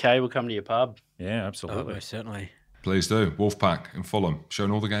in the UK, we'll come to your pub. Yeah, absolutely. Oh, certainly. Please do. Wolfpack in Fulham,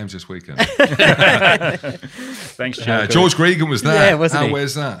 showing all the games this weekend. Thanks, Joe. George Gregan was there. Yeah, wasn't he?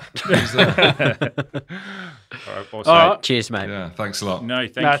 Where's that? Where's that? All right, All right. Cheers, mate. Yeah, thanks a lot. No,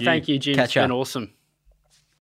 thank you. Thank you, Jim. Catch It's been up. awesome.